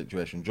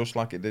situation, just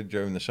like it did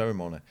during the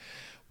ceremony.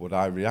 would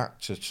I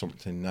react to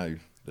something now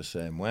the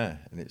same way?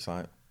 And it's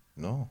like,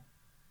 no,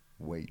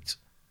 wait,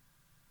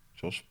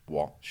 just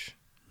watch,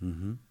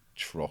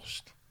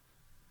 trust,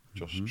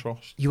 just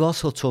trust. You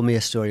also told me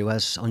a story,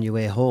 Wes, on your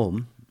way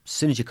home. As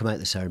soon as you come out of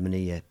the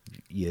ceremony,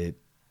 you're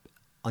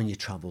on your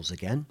travels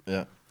again.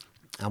 Yeah.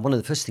 And one of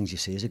the first things you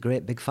see is a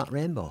great big fat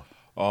rainbow.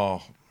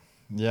 Oh,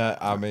 yeah.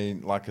 I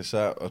mean, like I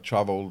said, I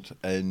travelled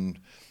and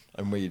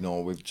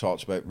we've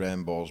talked about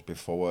rainbows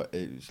before.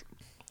 It's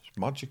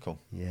magical.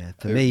 Yeah,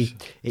 for me,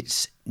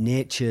 it's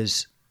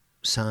nature's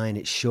sign.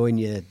 It's showing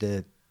you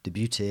the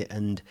beauty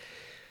and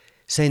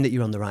saying that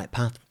you're on the right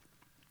path.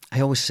 I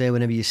always say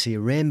whenever you see a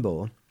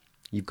rainbow,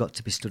 you've got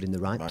to be stood in the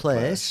right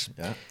place.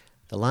 Yeah.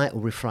 The light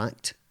will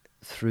refract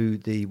through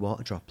the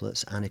water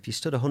droplets, and if you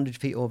stood 100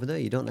 feet over there,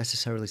 you don't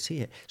necessarily see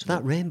it. So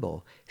that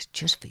rainbow is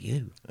just for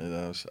you. It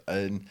is.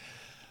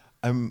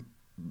 And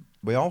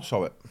we all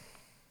saw it.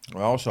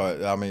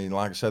 I mean,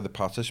 like I said, the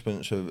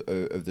participants of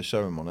the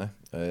ceremony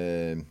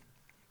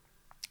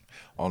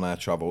on our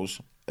travels,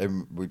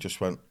 and we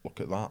just went, look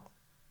at that.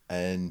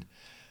 And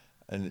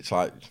it's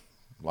like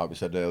we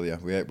said earlier,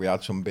 we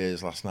had some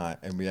beers last night,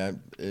 and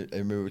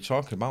we were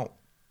talking about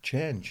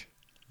change.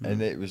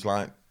 And it was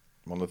like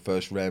one of the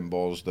first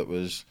rainbows that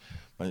was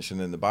mentioned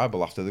in the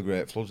Bible after the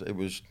Great Flood. It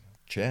was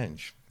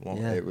change.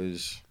 It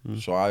was.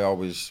 So I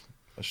always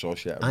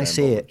associate a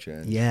rainbow with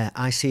change. Yeah,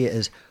 I see it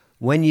as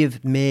when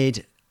you've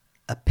made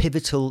a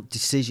pivotal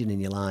decision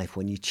in your life,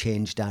 when you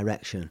change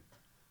direction,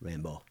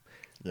 rainbow.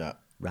 Yeah.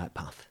 Right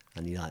path.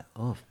 And you're like,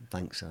 oh,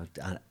 thanks.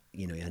 I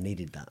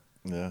needed that.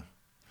 Yeah.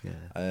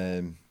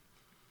 Yeah.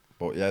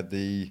 But yeah,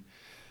 the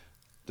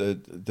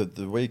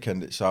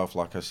weekend itself,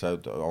 like I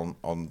said,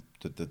 on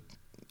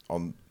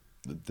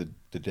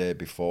the day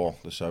before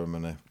the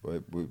ceremony,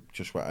 we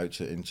just went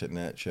out into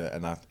nature,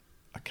 and I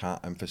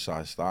can't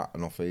emphasise that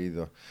enough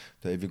either.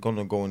 That if you're going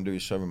to go and do a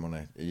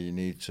ceremony, you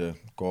need to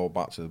go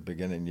back to the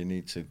beginning. You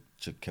need to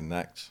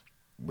connect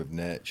with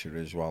nature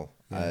as well.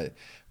 Yeah.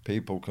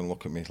 People can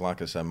look at me,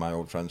 like I said, my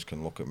old friends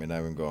can look at me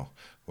now and go,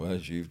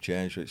 "Whereas you've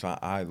changed." It's like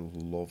I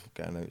love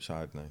getting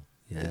outside now.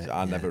 Yeah,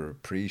 I never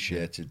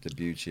appreciated the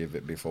beauty of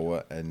it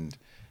before, and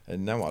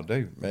now I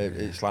do.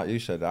 It's like you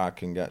said, I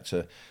can get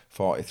to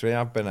 43.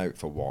 I've been out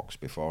for walks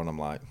before, and I'm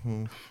like,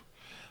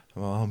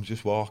 well, I'm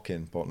just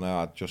walking. But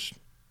now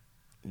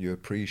you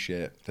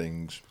appreciate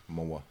things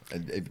more.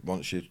 And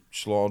once you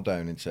slow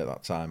down and take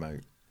that time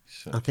out.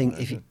 I think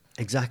if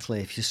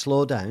you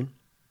slow down,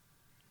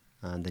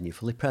 and then you're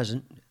fully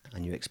present,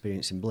 and you're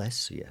experiencing bliss,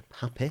 so you're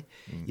happy,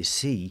 you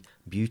see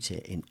beauty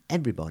in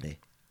everybody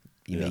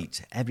you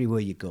meet, everywhere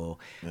you go.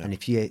 Yeah.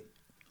 And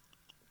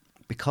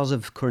because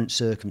of current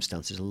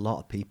circumstances, a lot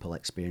of people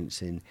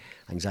experiencing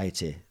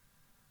anxiety,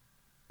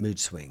 mood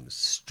swings,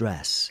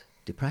 stress,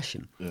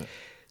 depression. Yeah.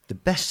 The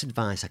best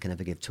advice I can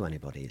ever give to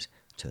anybody is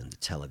turn the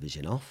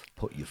television off,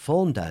 put your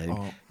phone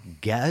down,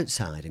 get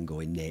outside and go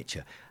in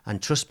nature.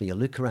 And trust me, you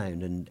look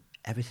around and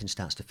everything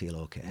starts to feel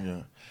okay.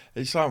 Yeah.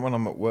 It's like when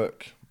I'm at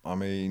work, I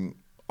mean,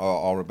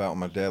 or about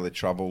my daily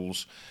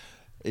travels,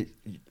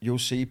 you'll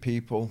see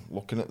people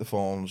looking at the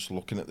phones,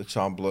 looking at the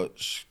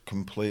tablets,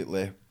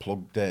 completely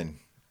plugged in.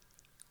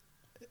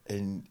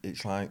 And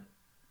it's like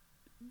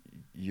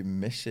you're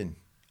missing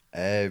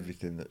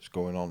everything that's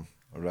going on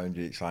around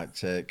you. It's like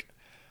take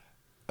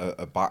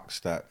a back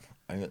step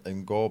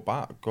and go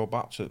back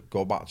to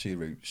your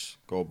roots,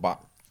 go back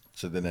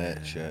to the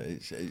nature.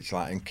 It's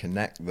like and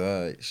connect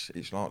there.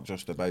 It's not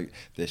just about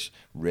this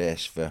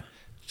race for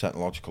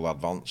technological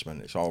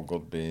advancement. It's all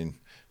good being, do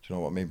you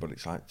know what I mean? But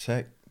it's like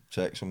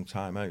take some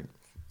time out.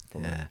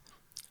 Yeah.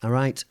 I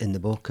write in the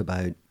book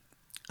about,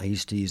 I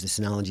used to use this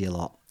analogy a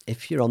lot.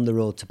 If you're on the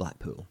road to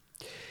Blackpool,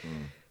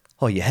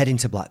 or you're heading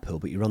to Blackpool,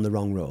 but you're on the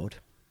wrong road,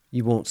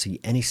 you won't see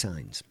any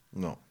signs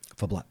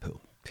for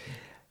Blackpool.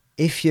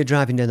 If you're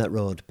driving down that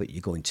road, but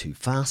you're going too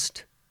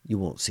fast, you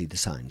won't see the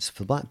signs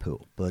for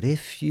Blackpool. But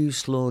if you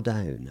slow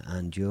down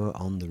and you're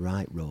on the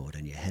right road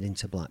and you're heading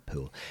to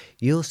Blackpool,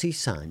 you'll see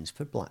signs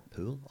for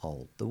Blackpool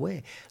all the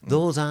way.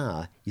 Those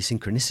are your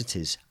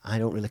synchronicities. I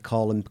don't really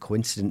call them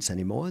coincidence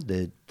anymore.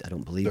 I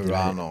don't believe there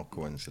are no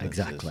coincidences.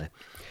 Exactly.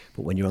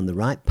 But when you're on the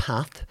right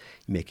path,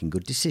 you're making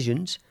good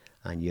decisions,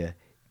 and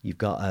you've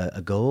got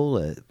a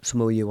goal,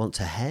 somewhere you want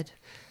to head,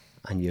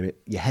 and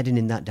you're heading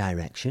in that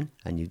direction,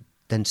 and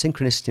then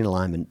synchronicity and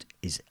alignment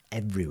is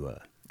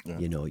everywhere. Yeah.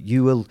 You know,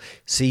 you will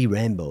see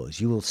rainbows.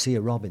 You will see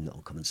a robin that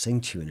will come and sing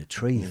to you in a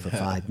tree for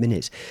 5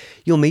 minutes.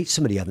 You'll meet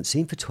somebody you haven't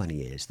seen for 20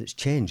 years that's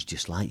changed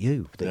just like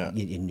you. That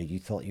you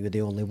thought you were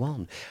the only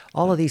one.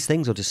 All of these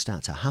things will just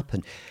start to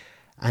happen.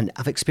 And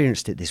I've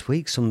experienced it this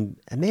week, some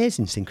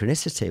amazing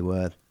synchronicity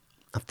where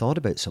I've thought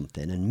about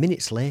something and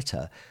minutes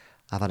later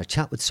I've had a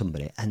chat with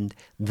somebody and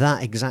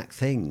that exact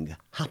thing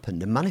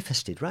happened and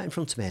manifested right in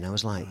front of me. And I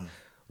was like,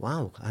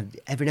 wow,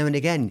 every now and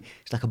again,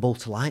 it's like a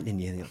bolt of lightning.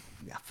 You think,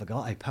 I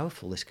forgot how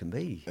powerful this can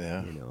be.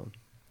 Yeah. You know?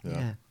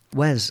 Yeah.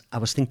 Wes, I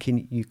was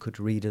thinking you could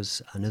read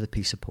us another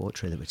piece of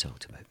poetry that we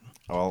talked about.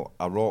 Well,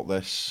 I wrote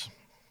this,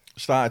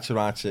 started to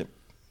write it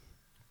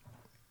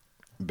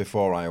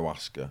before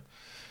ayahuasca,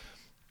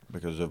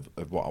 because of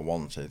what I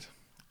wanted,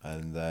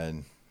 and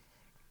then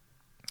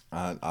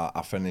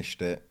I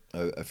finished it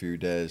a few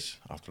days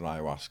after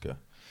ayahuasca,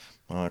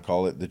 and I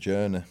call it the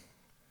journey.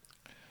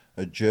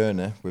 A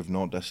journey with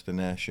no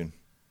destination,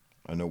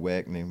 an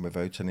awakening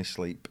without any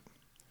sleep.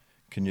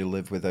 Can you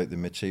live without the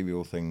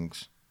material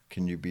things?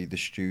 Can you be the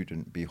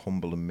student, be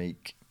humble and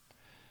meek?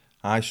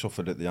 I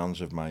suffered at the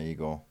hands of my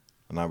ego,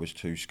 and I was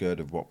too scared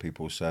of what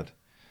people said.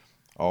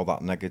 All that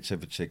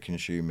negativity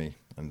consumed me,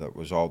 and that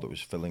was all that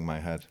was filling my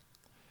head.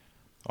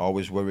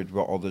 Always worried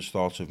what others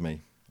thought of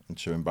me, and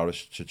too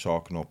embarrassed to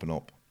talk and open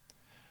up.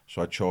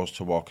 So I chose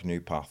to walk a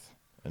new path,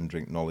 and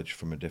drink knowledge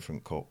from a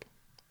different cup.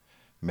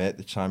 Make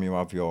the time you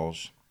have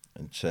yours,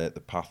 and take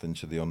the path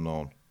into the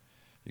unknown.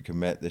 You can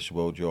make this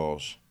world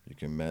yours. You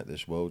can make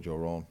this world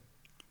your own.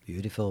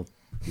 Beautiful,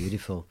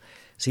 beautiful.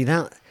 See,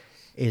 that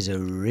is a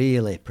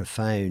really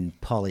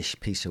profound, polished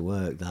piece of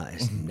work. That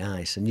is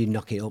nice, and you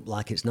knock it up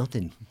like it's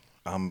nothing.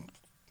 I'm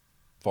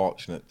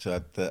fortunate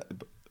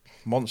that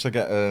once I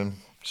get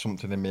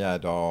something in my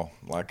head, or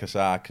like I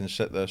say, I can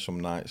sit there some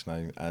nights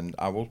now, and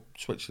I will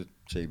switch the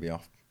TV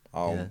off.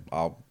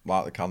 I'll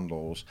light the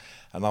candles,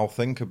 and I'll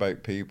think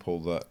about people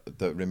that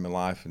are in my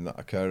life and that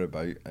I care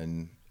about,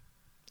 and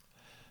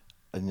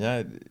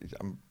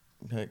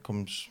it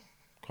comes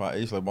quite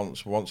easily.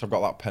 Once I've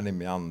got that pen in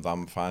my hand,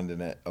 I'm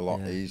finding it a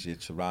lot easier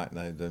to write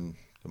now than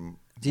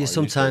do you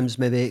sometimes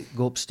maybe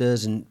go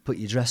upstairs and put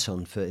your dress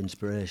on for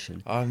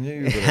inspiration? I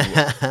knew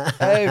that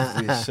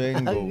every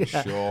single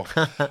show.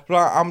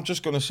 Right, I'm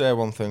just going to say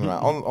one thing, right?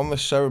 On the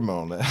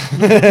ceremony.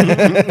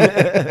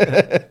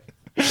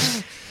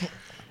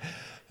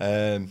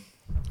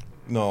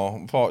 No,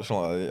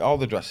 unfortunately, all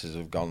the dresses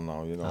have gone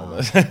now, you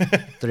know.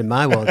 They're in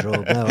my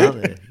wardrobe now,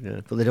 aren't they?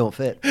 Yeah, but they don't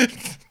fit.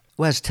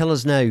 Wes, tell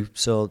us now,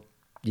 so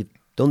you've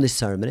done this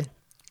ceremony,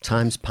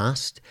 time's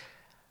passed,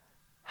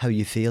 how are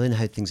you feeling,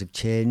 how things have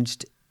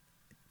changed,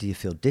 do you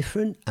feel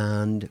different,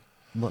 and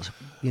where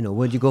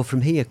do you go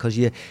from here? Because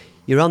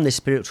you're on this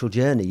spiritual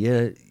journey,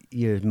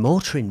 you're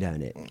motoring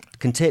down it. It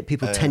can take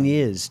people 10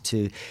 years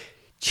to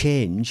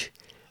change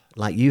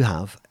like you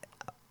have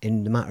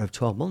in the matter of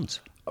 12 months.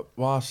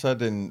 Well, I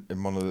said in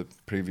one of the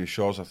previous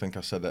shows, I think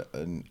I said it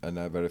in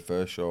our very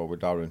first show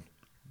with Darren.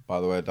 By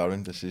the way,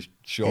 Darren, this is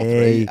show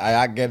 3.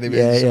 I get him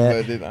in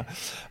somewhere, didn't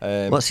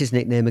I? What's his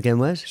nickname again,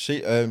 Wes?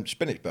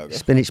 Spinach Burger.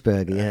 Spinach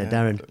Burger,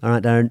 Darren. All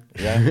right, Darren.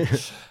 Yeah.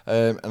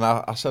 And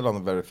I said on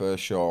the very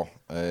first show,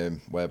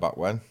 way back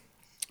when,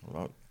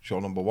 show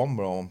number 1,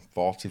 we're on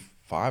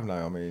 45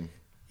 now, I mean.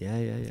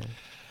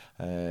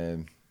 Yeah.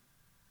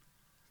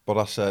 But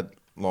I said,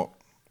 look,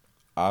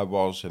 I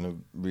was in a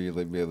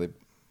really, really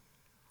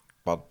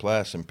bad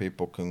place, and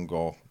people can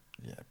go,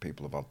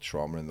 people have had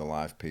trauma in their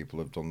life, people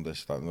have done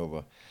this, that and the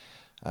other,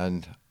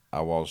 and I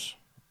was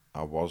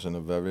in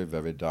a very,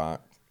 very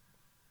dark,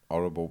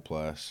 horrible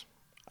place,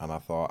 and I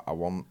thought, I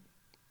want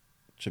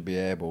to be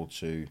able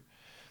to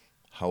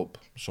help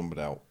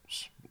somebody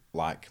else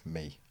like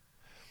me,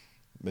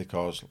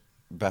 because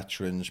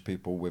veterans,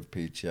 people with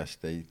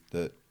PTSD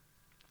that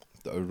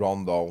are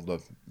on all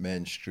the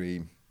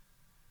mainstream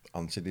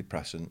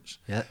antidepressants,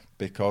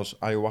 because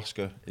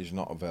ayahuasca is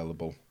not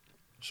available.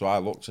 So I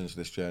looked into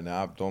this journey.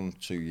 I've done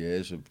 2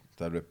 years of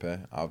therapy.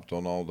 I've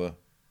done all the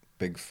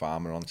big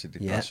pharma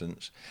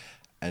antidepressants,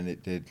 and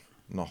it did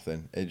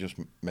nothing. It just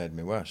made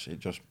me worse. It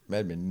just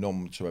made me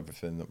numb to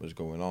everything that was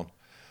going on.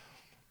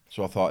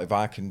 So I thought, if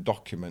I can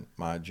document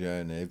my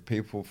journey, if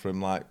people from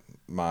my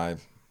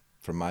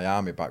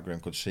army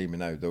background could see me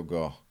now, they'll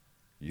go,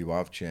 "You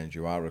have changed.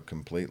 You are a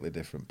completely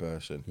different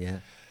person." Yeah.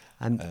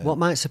 And what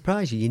might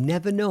surprise you, you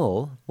never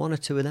know, 1 or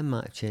 2 of them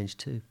might have changed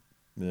too.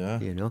 Yeah.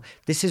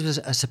 This was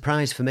a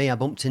surprise for me. I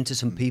bumped into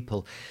some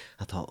people.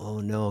 I thought,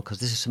 oh no, because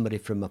this is somebody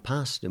from my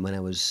past, and when I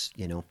was,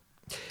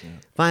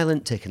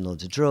 violent, taking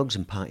loads of drugs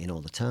and partying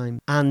all the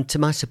time. And to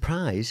my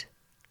surprise,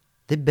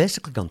 they'd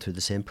basically gone through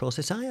the same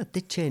process I had.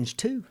 They'd changed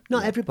too.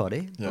 Not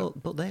everybody,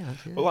 but they had.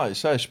 Yeah. Well, like you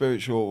say,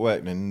 spiritual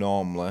awakening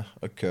normally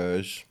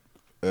occurs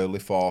early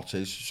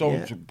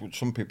 40s.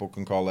 Some people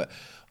can call it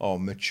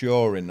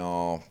maturing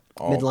or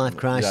midlife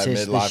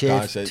crisis. Midlife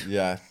crisis.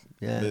 Yeah.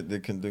 Yeah, they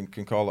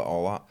can call it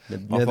all that. The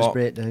nervous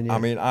breakdown. Yeah. I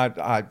mean,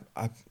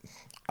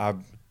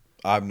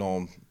 I've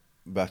known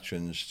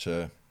veterans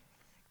to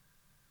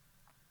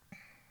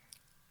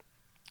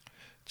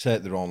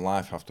take their own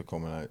life after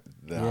coming out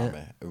the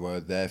army, where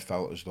they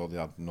felt as though they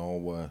had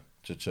nowhere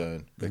to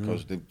turn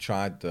because they've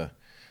tried the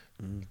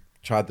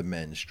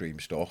mainstream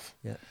stuff.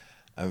 Yeah.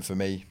 And for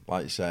me,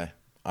 like you say,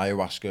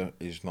 ayahuasca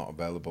is not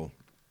available.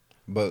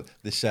 But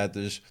they said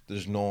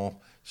there's no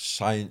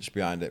science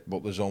behind it,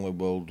 but there's only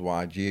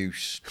worldwide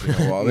use. You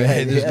know what I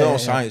mean? There's no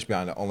science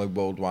behind it, only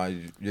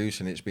worldwide use,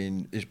 and it's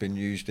been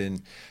used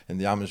in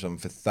the Amazon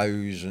for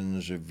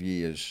thousands of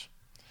years.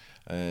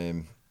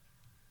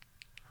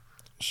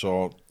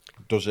 So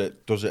does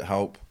it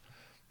help?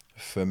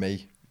 For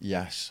me,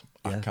 yes.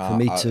 Yeah, for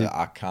me too.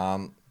 I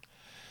can't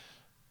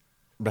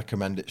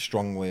recommend it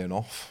strongly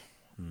enough.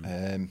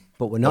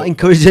 But we're not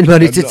encouraging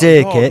anybody to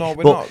take it. No,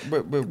 we're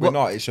not. We're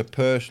not. It's a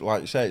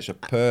like you say, it's a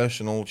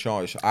personal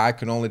choice. I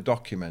can only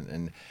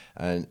document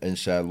and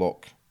say,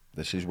 look,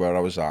 this is where I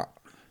was at,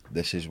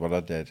 this is what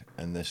I did,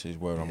 and this is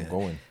where I'm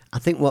going. I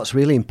think what's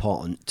really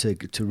important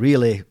to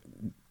really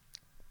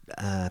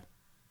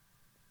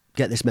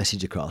get this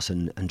message across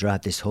and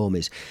drive this home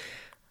is,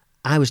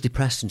 I was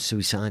depressed and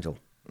suicidal,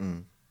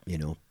 you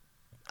know,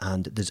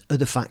 and there's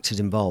other factors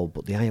involved,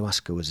 but the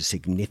ayahuasca was a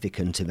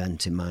significant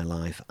event in my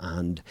life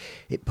and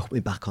it put me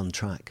back on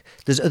track.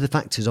 There's other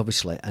factors,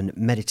 obviously, and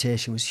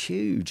meditation was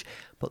huge,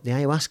 but the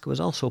ayahuasca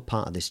was also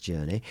part of this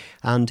journey.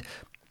 And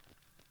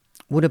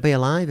would I be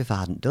alive if I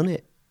hadn't done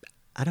it?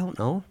 I don't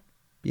know,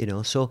 you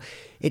know, so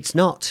it's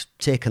not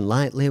taken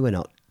lightly. We're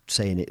not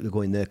saying it, we're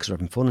going there because we're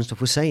having fun and stuff.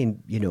 We're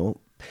saying, you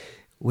know,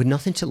 with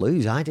nothing to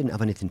lose. I didn't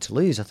have anything to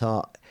lose. I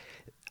thought,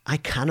 I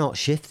cannot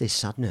shift this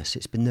sadness.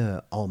 It's been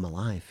there all my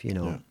life, you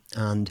know.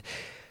 Yeah. And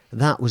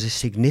that was a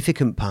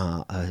significant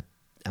part, a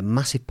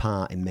massive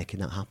part in making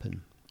that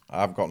happen.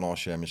 I've got no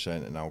shame in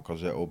saying it now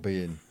because it'll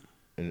be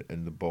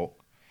in the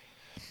book.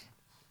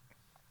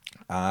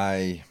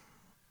 I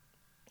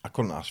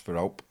couldn't ask for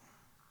help.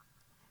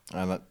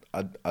 And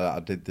I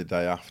did the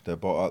day after,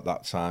 but at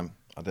that time,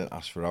 I didn't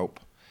ask for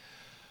help.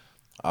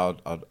 I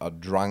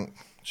drank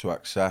to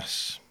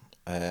excess.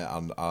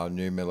 And I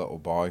knew my little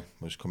boy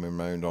was coming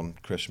round on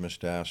Christmas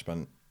Day. I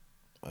spent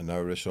an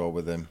hour or so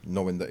with him,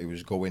 knowing that he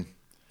was going.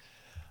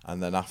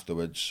 And then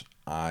afterwards,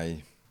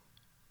 I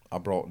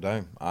broke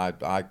down.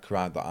 I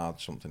cried that I had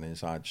something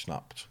inside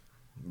snapped,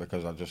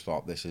 because I just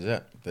thought, this is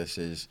it. This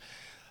is.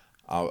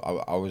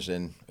 I was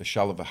in a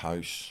shell of a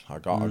house. I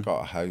got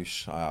a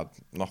house. I had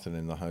nothing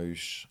in the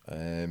house.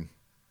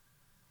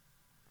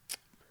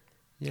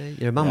 Yeah,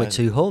 you're a man with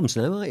two homes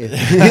now, aren't you?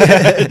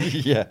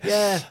 Yeah.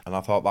 Yeah. And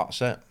I thought,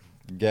 that's it.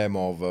 Game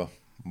over.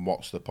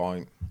 What's the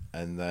point?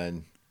 And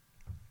then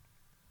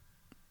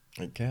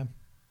it came.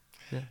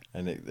 Yeah.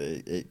 And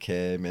it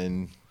came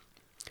in.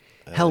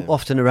 Help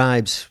often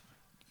arrives.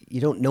 You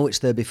don't know it's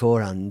there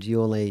beforehand.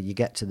 You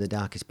get to the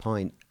darkest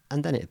point,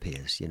 and then it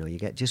appears. You know, you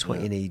get just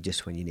what you need,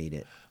 just when you need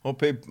it. Well,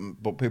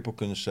 people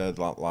can say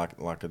that,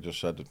 like I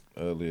just said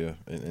earlier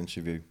in the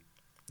interview,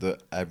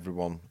 that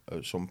everyone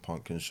at some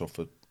point can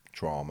suffer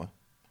trauma.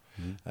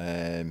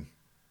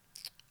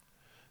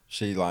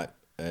 See, like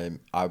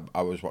I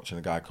was watching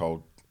a guy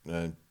called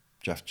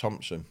Jeff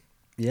Thompson.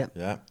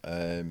 Yeah.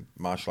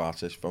 Martial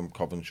artist from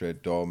Coventry,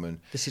 Dorman.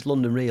 This is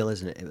London Real,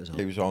 isn't it?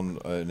 He was on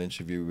an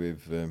interview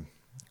with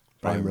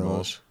Brian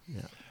Rose.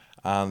 Yeah.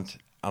 And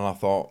I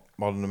thought,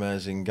 what an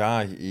amazing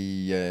guy.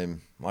 He,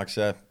 like I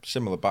said,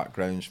 similar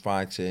backgrounds,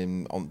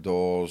 fighting, on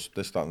doors,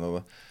 this, that and the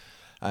other.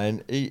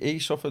 And he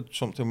suffered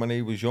something when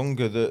he was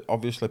younger that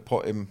obviously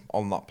put him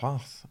on that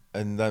path.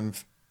 And then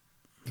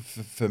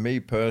for me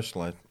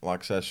personally,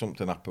 like I said,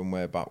 something happened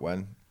way back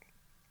when.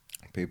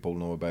 People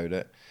know about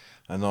it.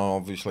 And then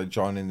obviously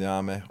joining the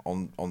army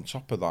on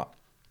top of that.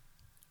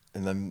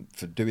 And then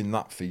for doing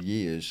that for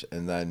years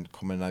and then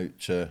coming out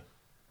to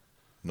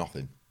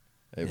nothing.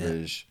 It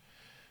was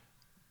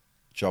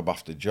job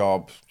after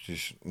job,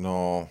 just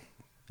nothing.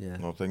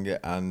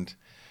 And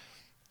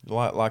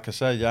like I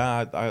said,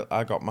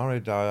 I got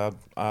married. I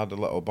had a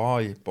little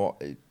boy,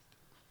 but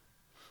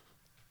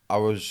I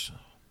wasn't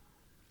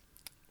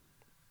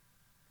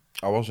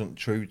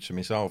true to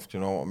myself. Do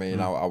you know what I mean?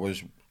 I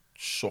was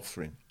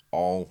suffering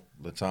all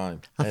the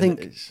time. I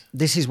think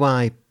this is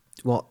why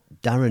what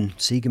Darren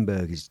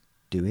Siegenberg is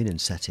doing and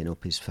setting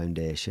up his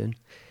foundation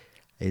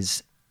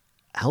is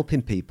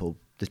helping people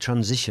the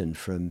transition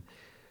from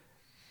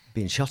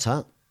being shot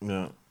at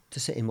to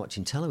sitting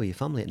watching telly with your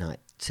family at night,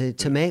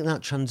 to make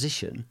that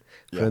transition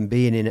from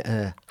being in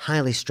a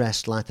highly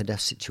stressed life or death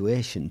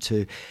situation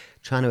to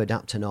trying to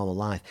adapt to normal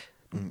life.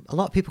 A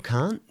lot of people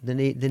can't.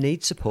 They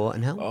need support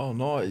and help. Oh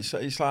no, it's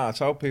like I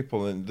tell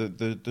people, and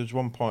there's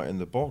one point in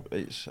the book.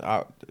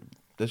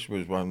 This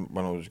was when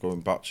I was going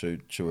back to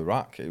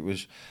Iraq. It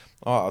was,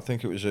 I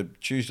think it was a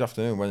Tuesday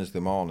afternoon, Wednesday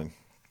morning.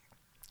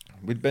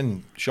 We'd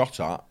been shot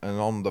at, and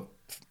on the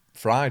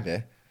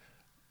Friday,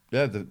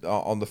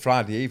 on the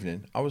Friday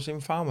evening, I was in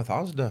Falmouth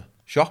Asda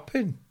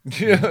shopping.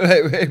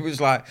 It was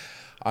like,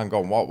 hang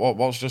on,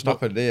 what's just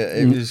happened here?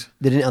 It was.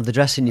 They didn't have the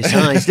dress in your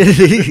size, did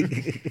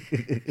they?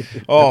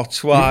 Oh,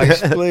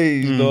 twice,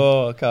 please.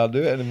 No, I can't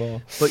do it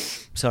anymore. But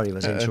sorry,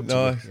 was interrupting.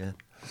 No,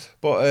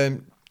 but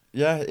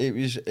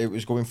it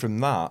was going from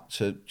that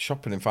to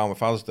shopping in Falmouth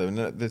Asda, and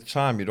at the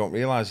time you don't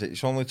realise it.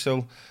 It's only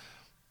till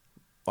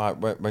like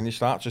when you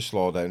start to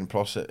slow down and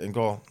process and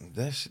go,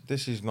 this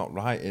is not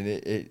right, and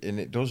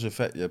it does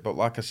affect you. But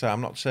like I say,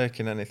 I'm not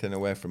taking anything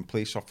away from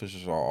police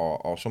officers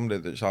or somebody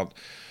that's had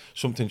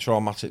something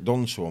traumatic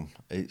done to them.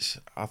 It's,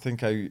 I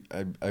think,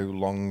 how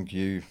long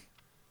you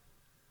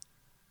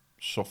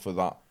suffer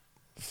that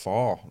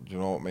for. Do you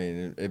know what I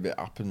mean? If it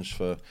happens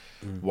for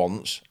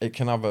once, it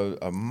can have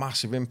a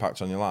massive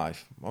impact on your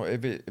life. Or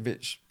if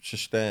it's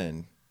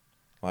sustained,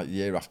 like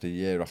year after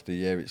year after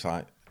year, it's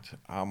like,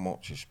 how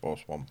much is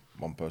one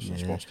person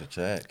supposed to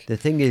take? The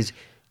thing is,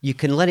 You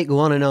can let it go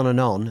on and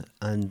on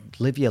and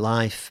live your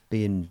life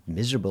being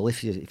miserable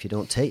if you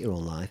don't take your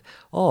own life,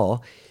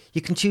 or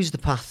you can choose the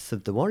path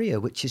of the warrior,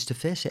 which is to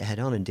face it head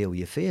on and deal with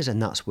your fears,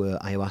 and that's where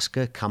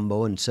ayahuasca,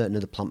 kambo, and certain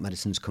other plant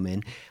medicines come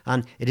in.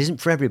 And it isn't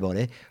for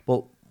everybody,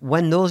 but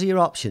when those are your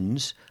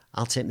options,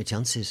 I'll take my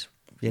chances.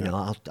 You know,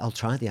 I'll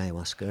try the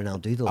ayahuasca and I'll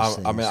do those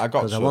things. I mean, I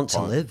got to I want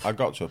to live. I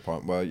got to a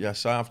point where,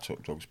 yes, I have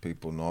took drugs.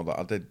 People know that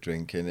I did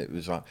drinking. It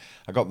was like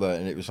I got there,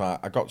 and it was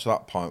like I got to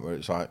that point where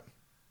it's like,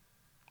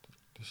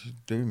 this is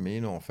doing me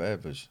no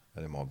favours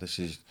anymore. This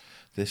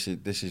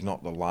is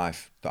not the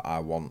life that I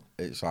want.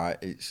 It's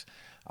like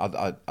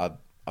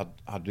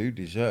I do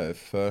deserve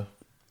for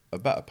a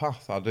better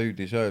path. I do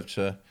deserve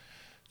to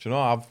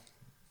I've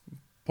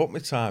put my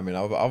time in.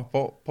 I've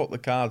put the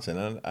cards in,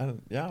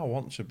 and yeah, I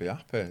want to be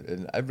happy.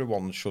 And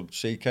everyone should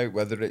seek out,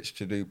 whether it's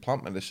to do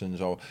plant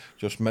medicines or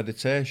just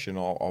meditation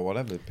or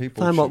whatever.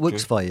 People find what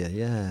works for you.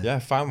 Yeah.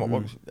 Find what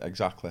works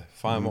exactly.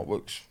 Find what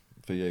works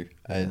for you.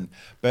 Yeah. And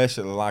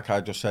basically, like I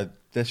just said,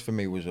 this for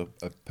me was a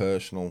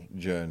personal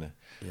journey.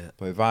 Yeah.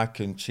 But if I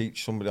can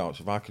teach somebody else,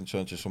 if I can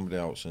turn to somebody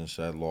else and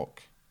say,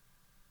 look,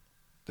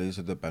 these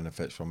are the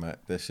benefits from it.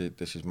 This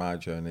is my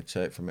journey.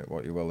 Take from it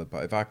what you will.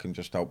 But if I can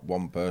just help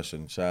one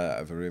person, say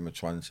out of a room of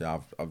 20,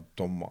 I've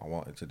done what I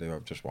wanted to do.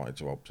 I've just wanted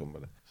to help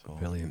somebody. So.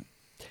 Brilliant.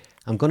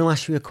 I'm going to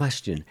ask you a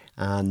question,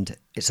 and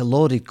it's a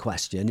loaded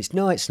question. It's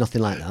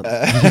nothing like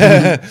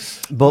that.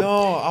 But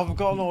no, I've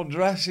got no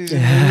dresses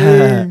in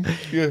the room.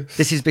 Yeah.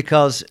 This is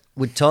because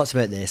we'd talked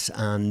about this,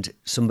 and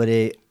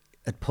somebody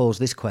had posed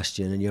this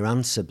question, and your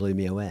answer blew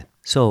me away.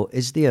 So,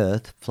 is the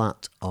Earth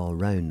flat or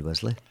round,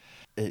 Wesley?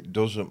 It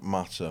doesn't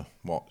matter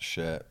what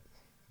shape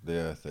the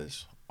Earth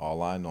is.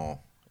 All I know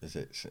is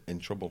it's in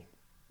trouble.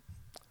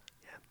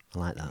 Yeah, I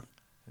like that.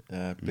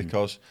 Yeah,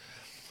 because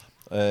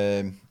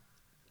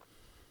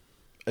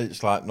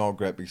it's like no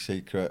great big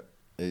secret.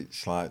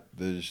 It's like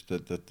there's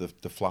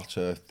the flat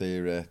Earth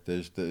theory,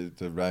 there's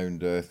the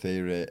round Earth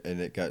theory, and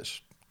it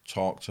gets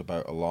talked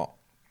about a lot.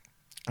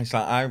 It's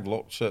like I've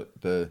looked at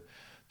the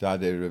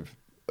idea of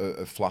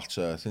flat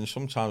Earth, and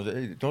sometimes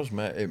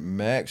it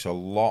makes a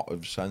lot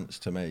of sense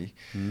to me.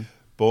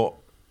 But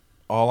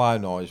all I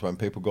know is when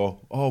people go,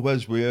 "Oh,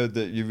 where's weird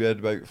that you've heard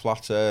about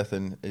flat Earth?"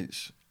 and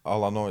it's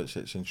all I know is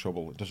it's in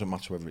trouble. It doesn't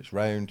matter whether it's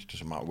round, it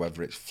doesn't matter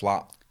whether it's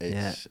flat.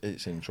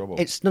 It's in trouble.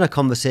 It's not a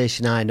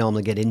conversation I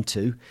normally get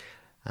into,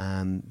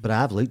 but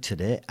I've looked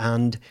at it,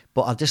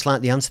 but I just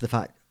like the answer to the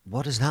fact,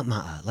 what does that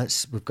matter?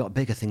 We've got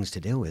bigger things to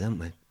deal with, haven't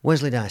we?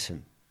 Wesley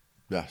Dyson.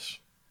 Yes,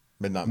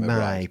 Midnight McBride.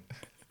 My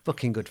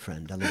fucking good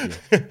friend. I love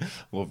you.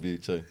 Love you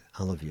too.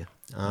 I love you.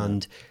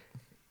 And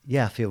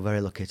yeah, I feel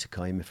very lucky to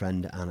call you my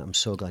friend, and I'm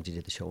so glad you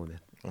did the show with me.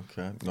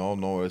 Okay. No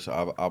worries.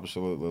 I've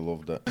absolutely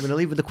loved it. I'm going to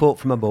leave with a quote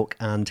from my book,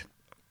 and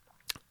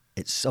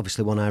it's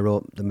obviously one I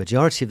wrote. The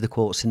majority of the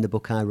quotes in the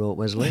book I wrote,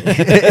 Wesley.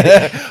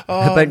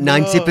 About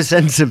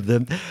 90% of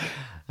them.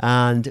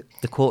 And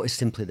the quote is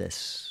simply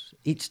this: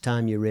 each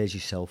time you raise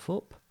yourself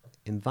up,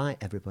 invite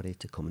everybody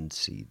to come and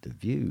see the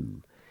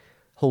view.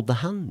 Hold the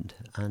hand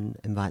and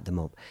invite them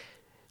up.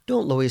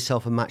 Don't lower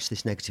yourself and match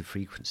this negative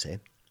frequency.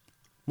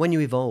 When you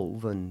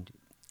evolve and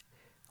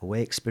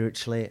awake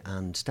spiritually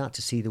and start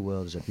to see the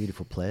world as a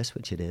beautiful place,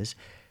 which it is,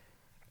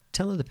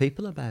 tell other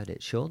people about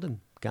it, show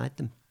them, guide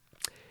them.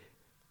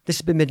 This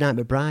has been Midnight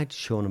McBride,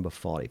 show number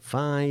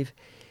 45.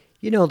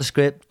 You know the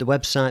script, the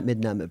website,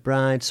 Midnight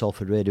McBride,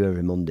 Salford Radio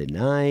every Monday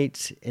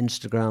night,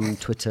 Instagram,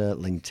 Twitter,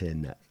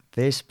 LinkedIn,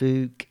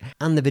 Facebook,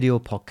 and the video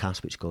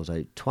podcast, which goes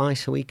out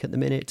twice a week at the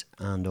minute,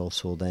 and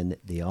also then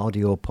the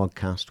audio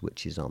podcast,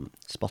 which is on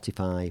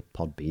Spotify,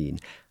 Podbean,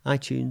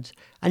 iTunes,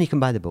 and you can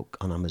buy the book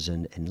on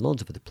Amazon in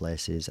loads of other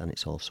places, and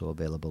it's also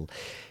available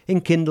in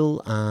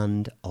Kindle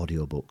and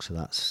audiobook, so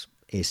that's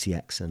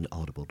ACX and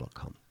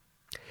audible.com.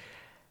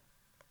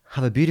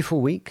 Have a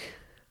beautiful week,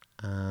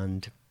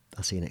 and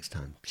I'll see you next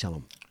time.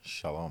 Shalom.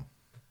 Shalom.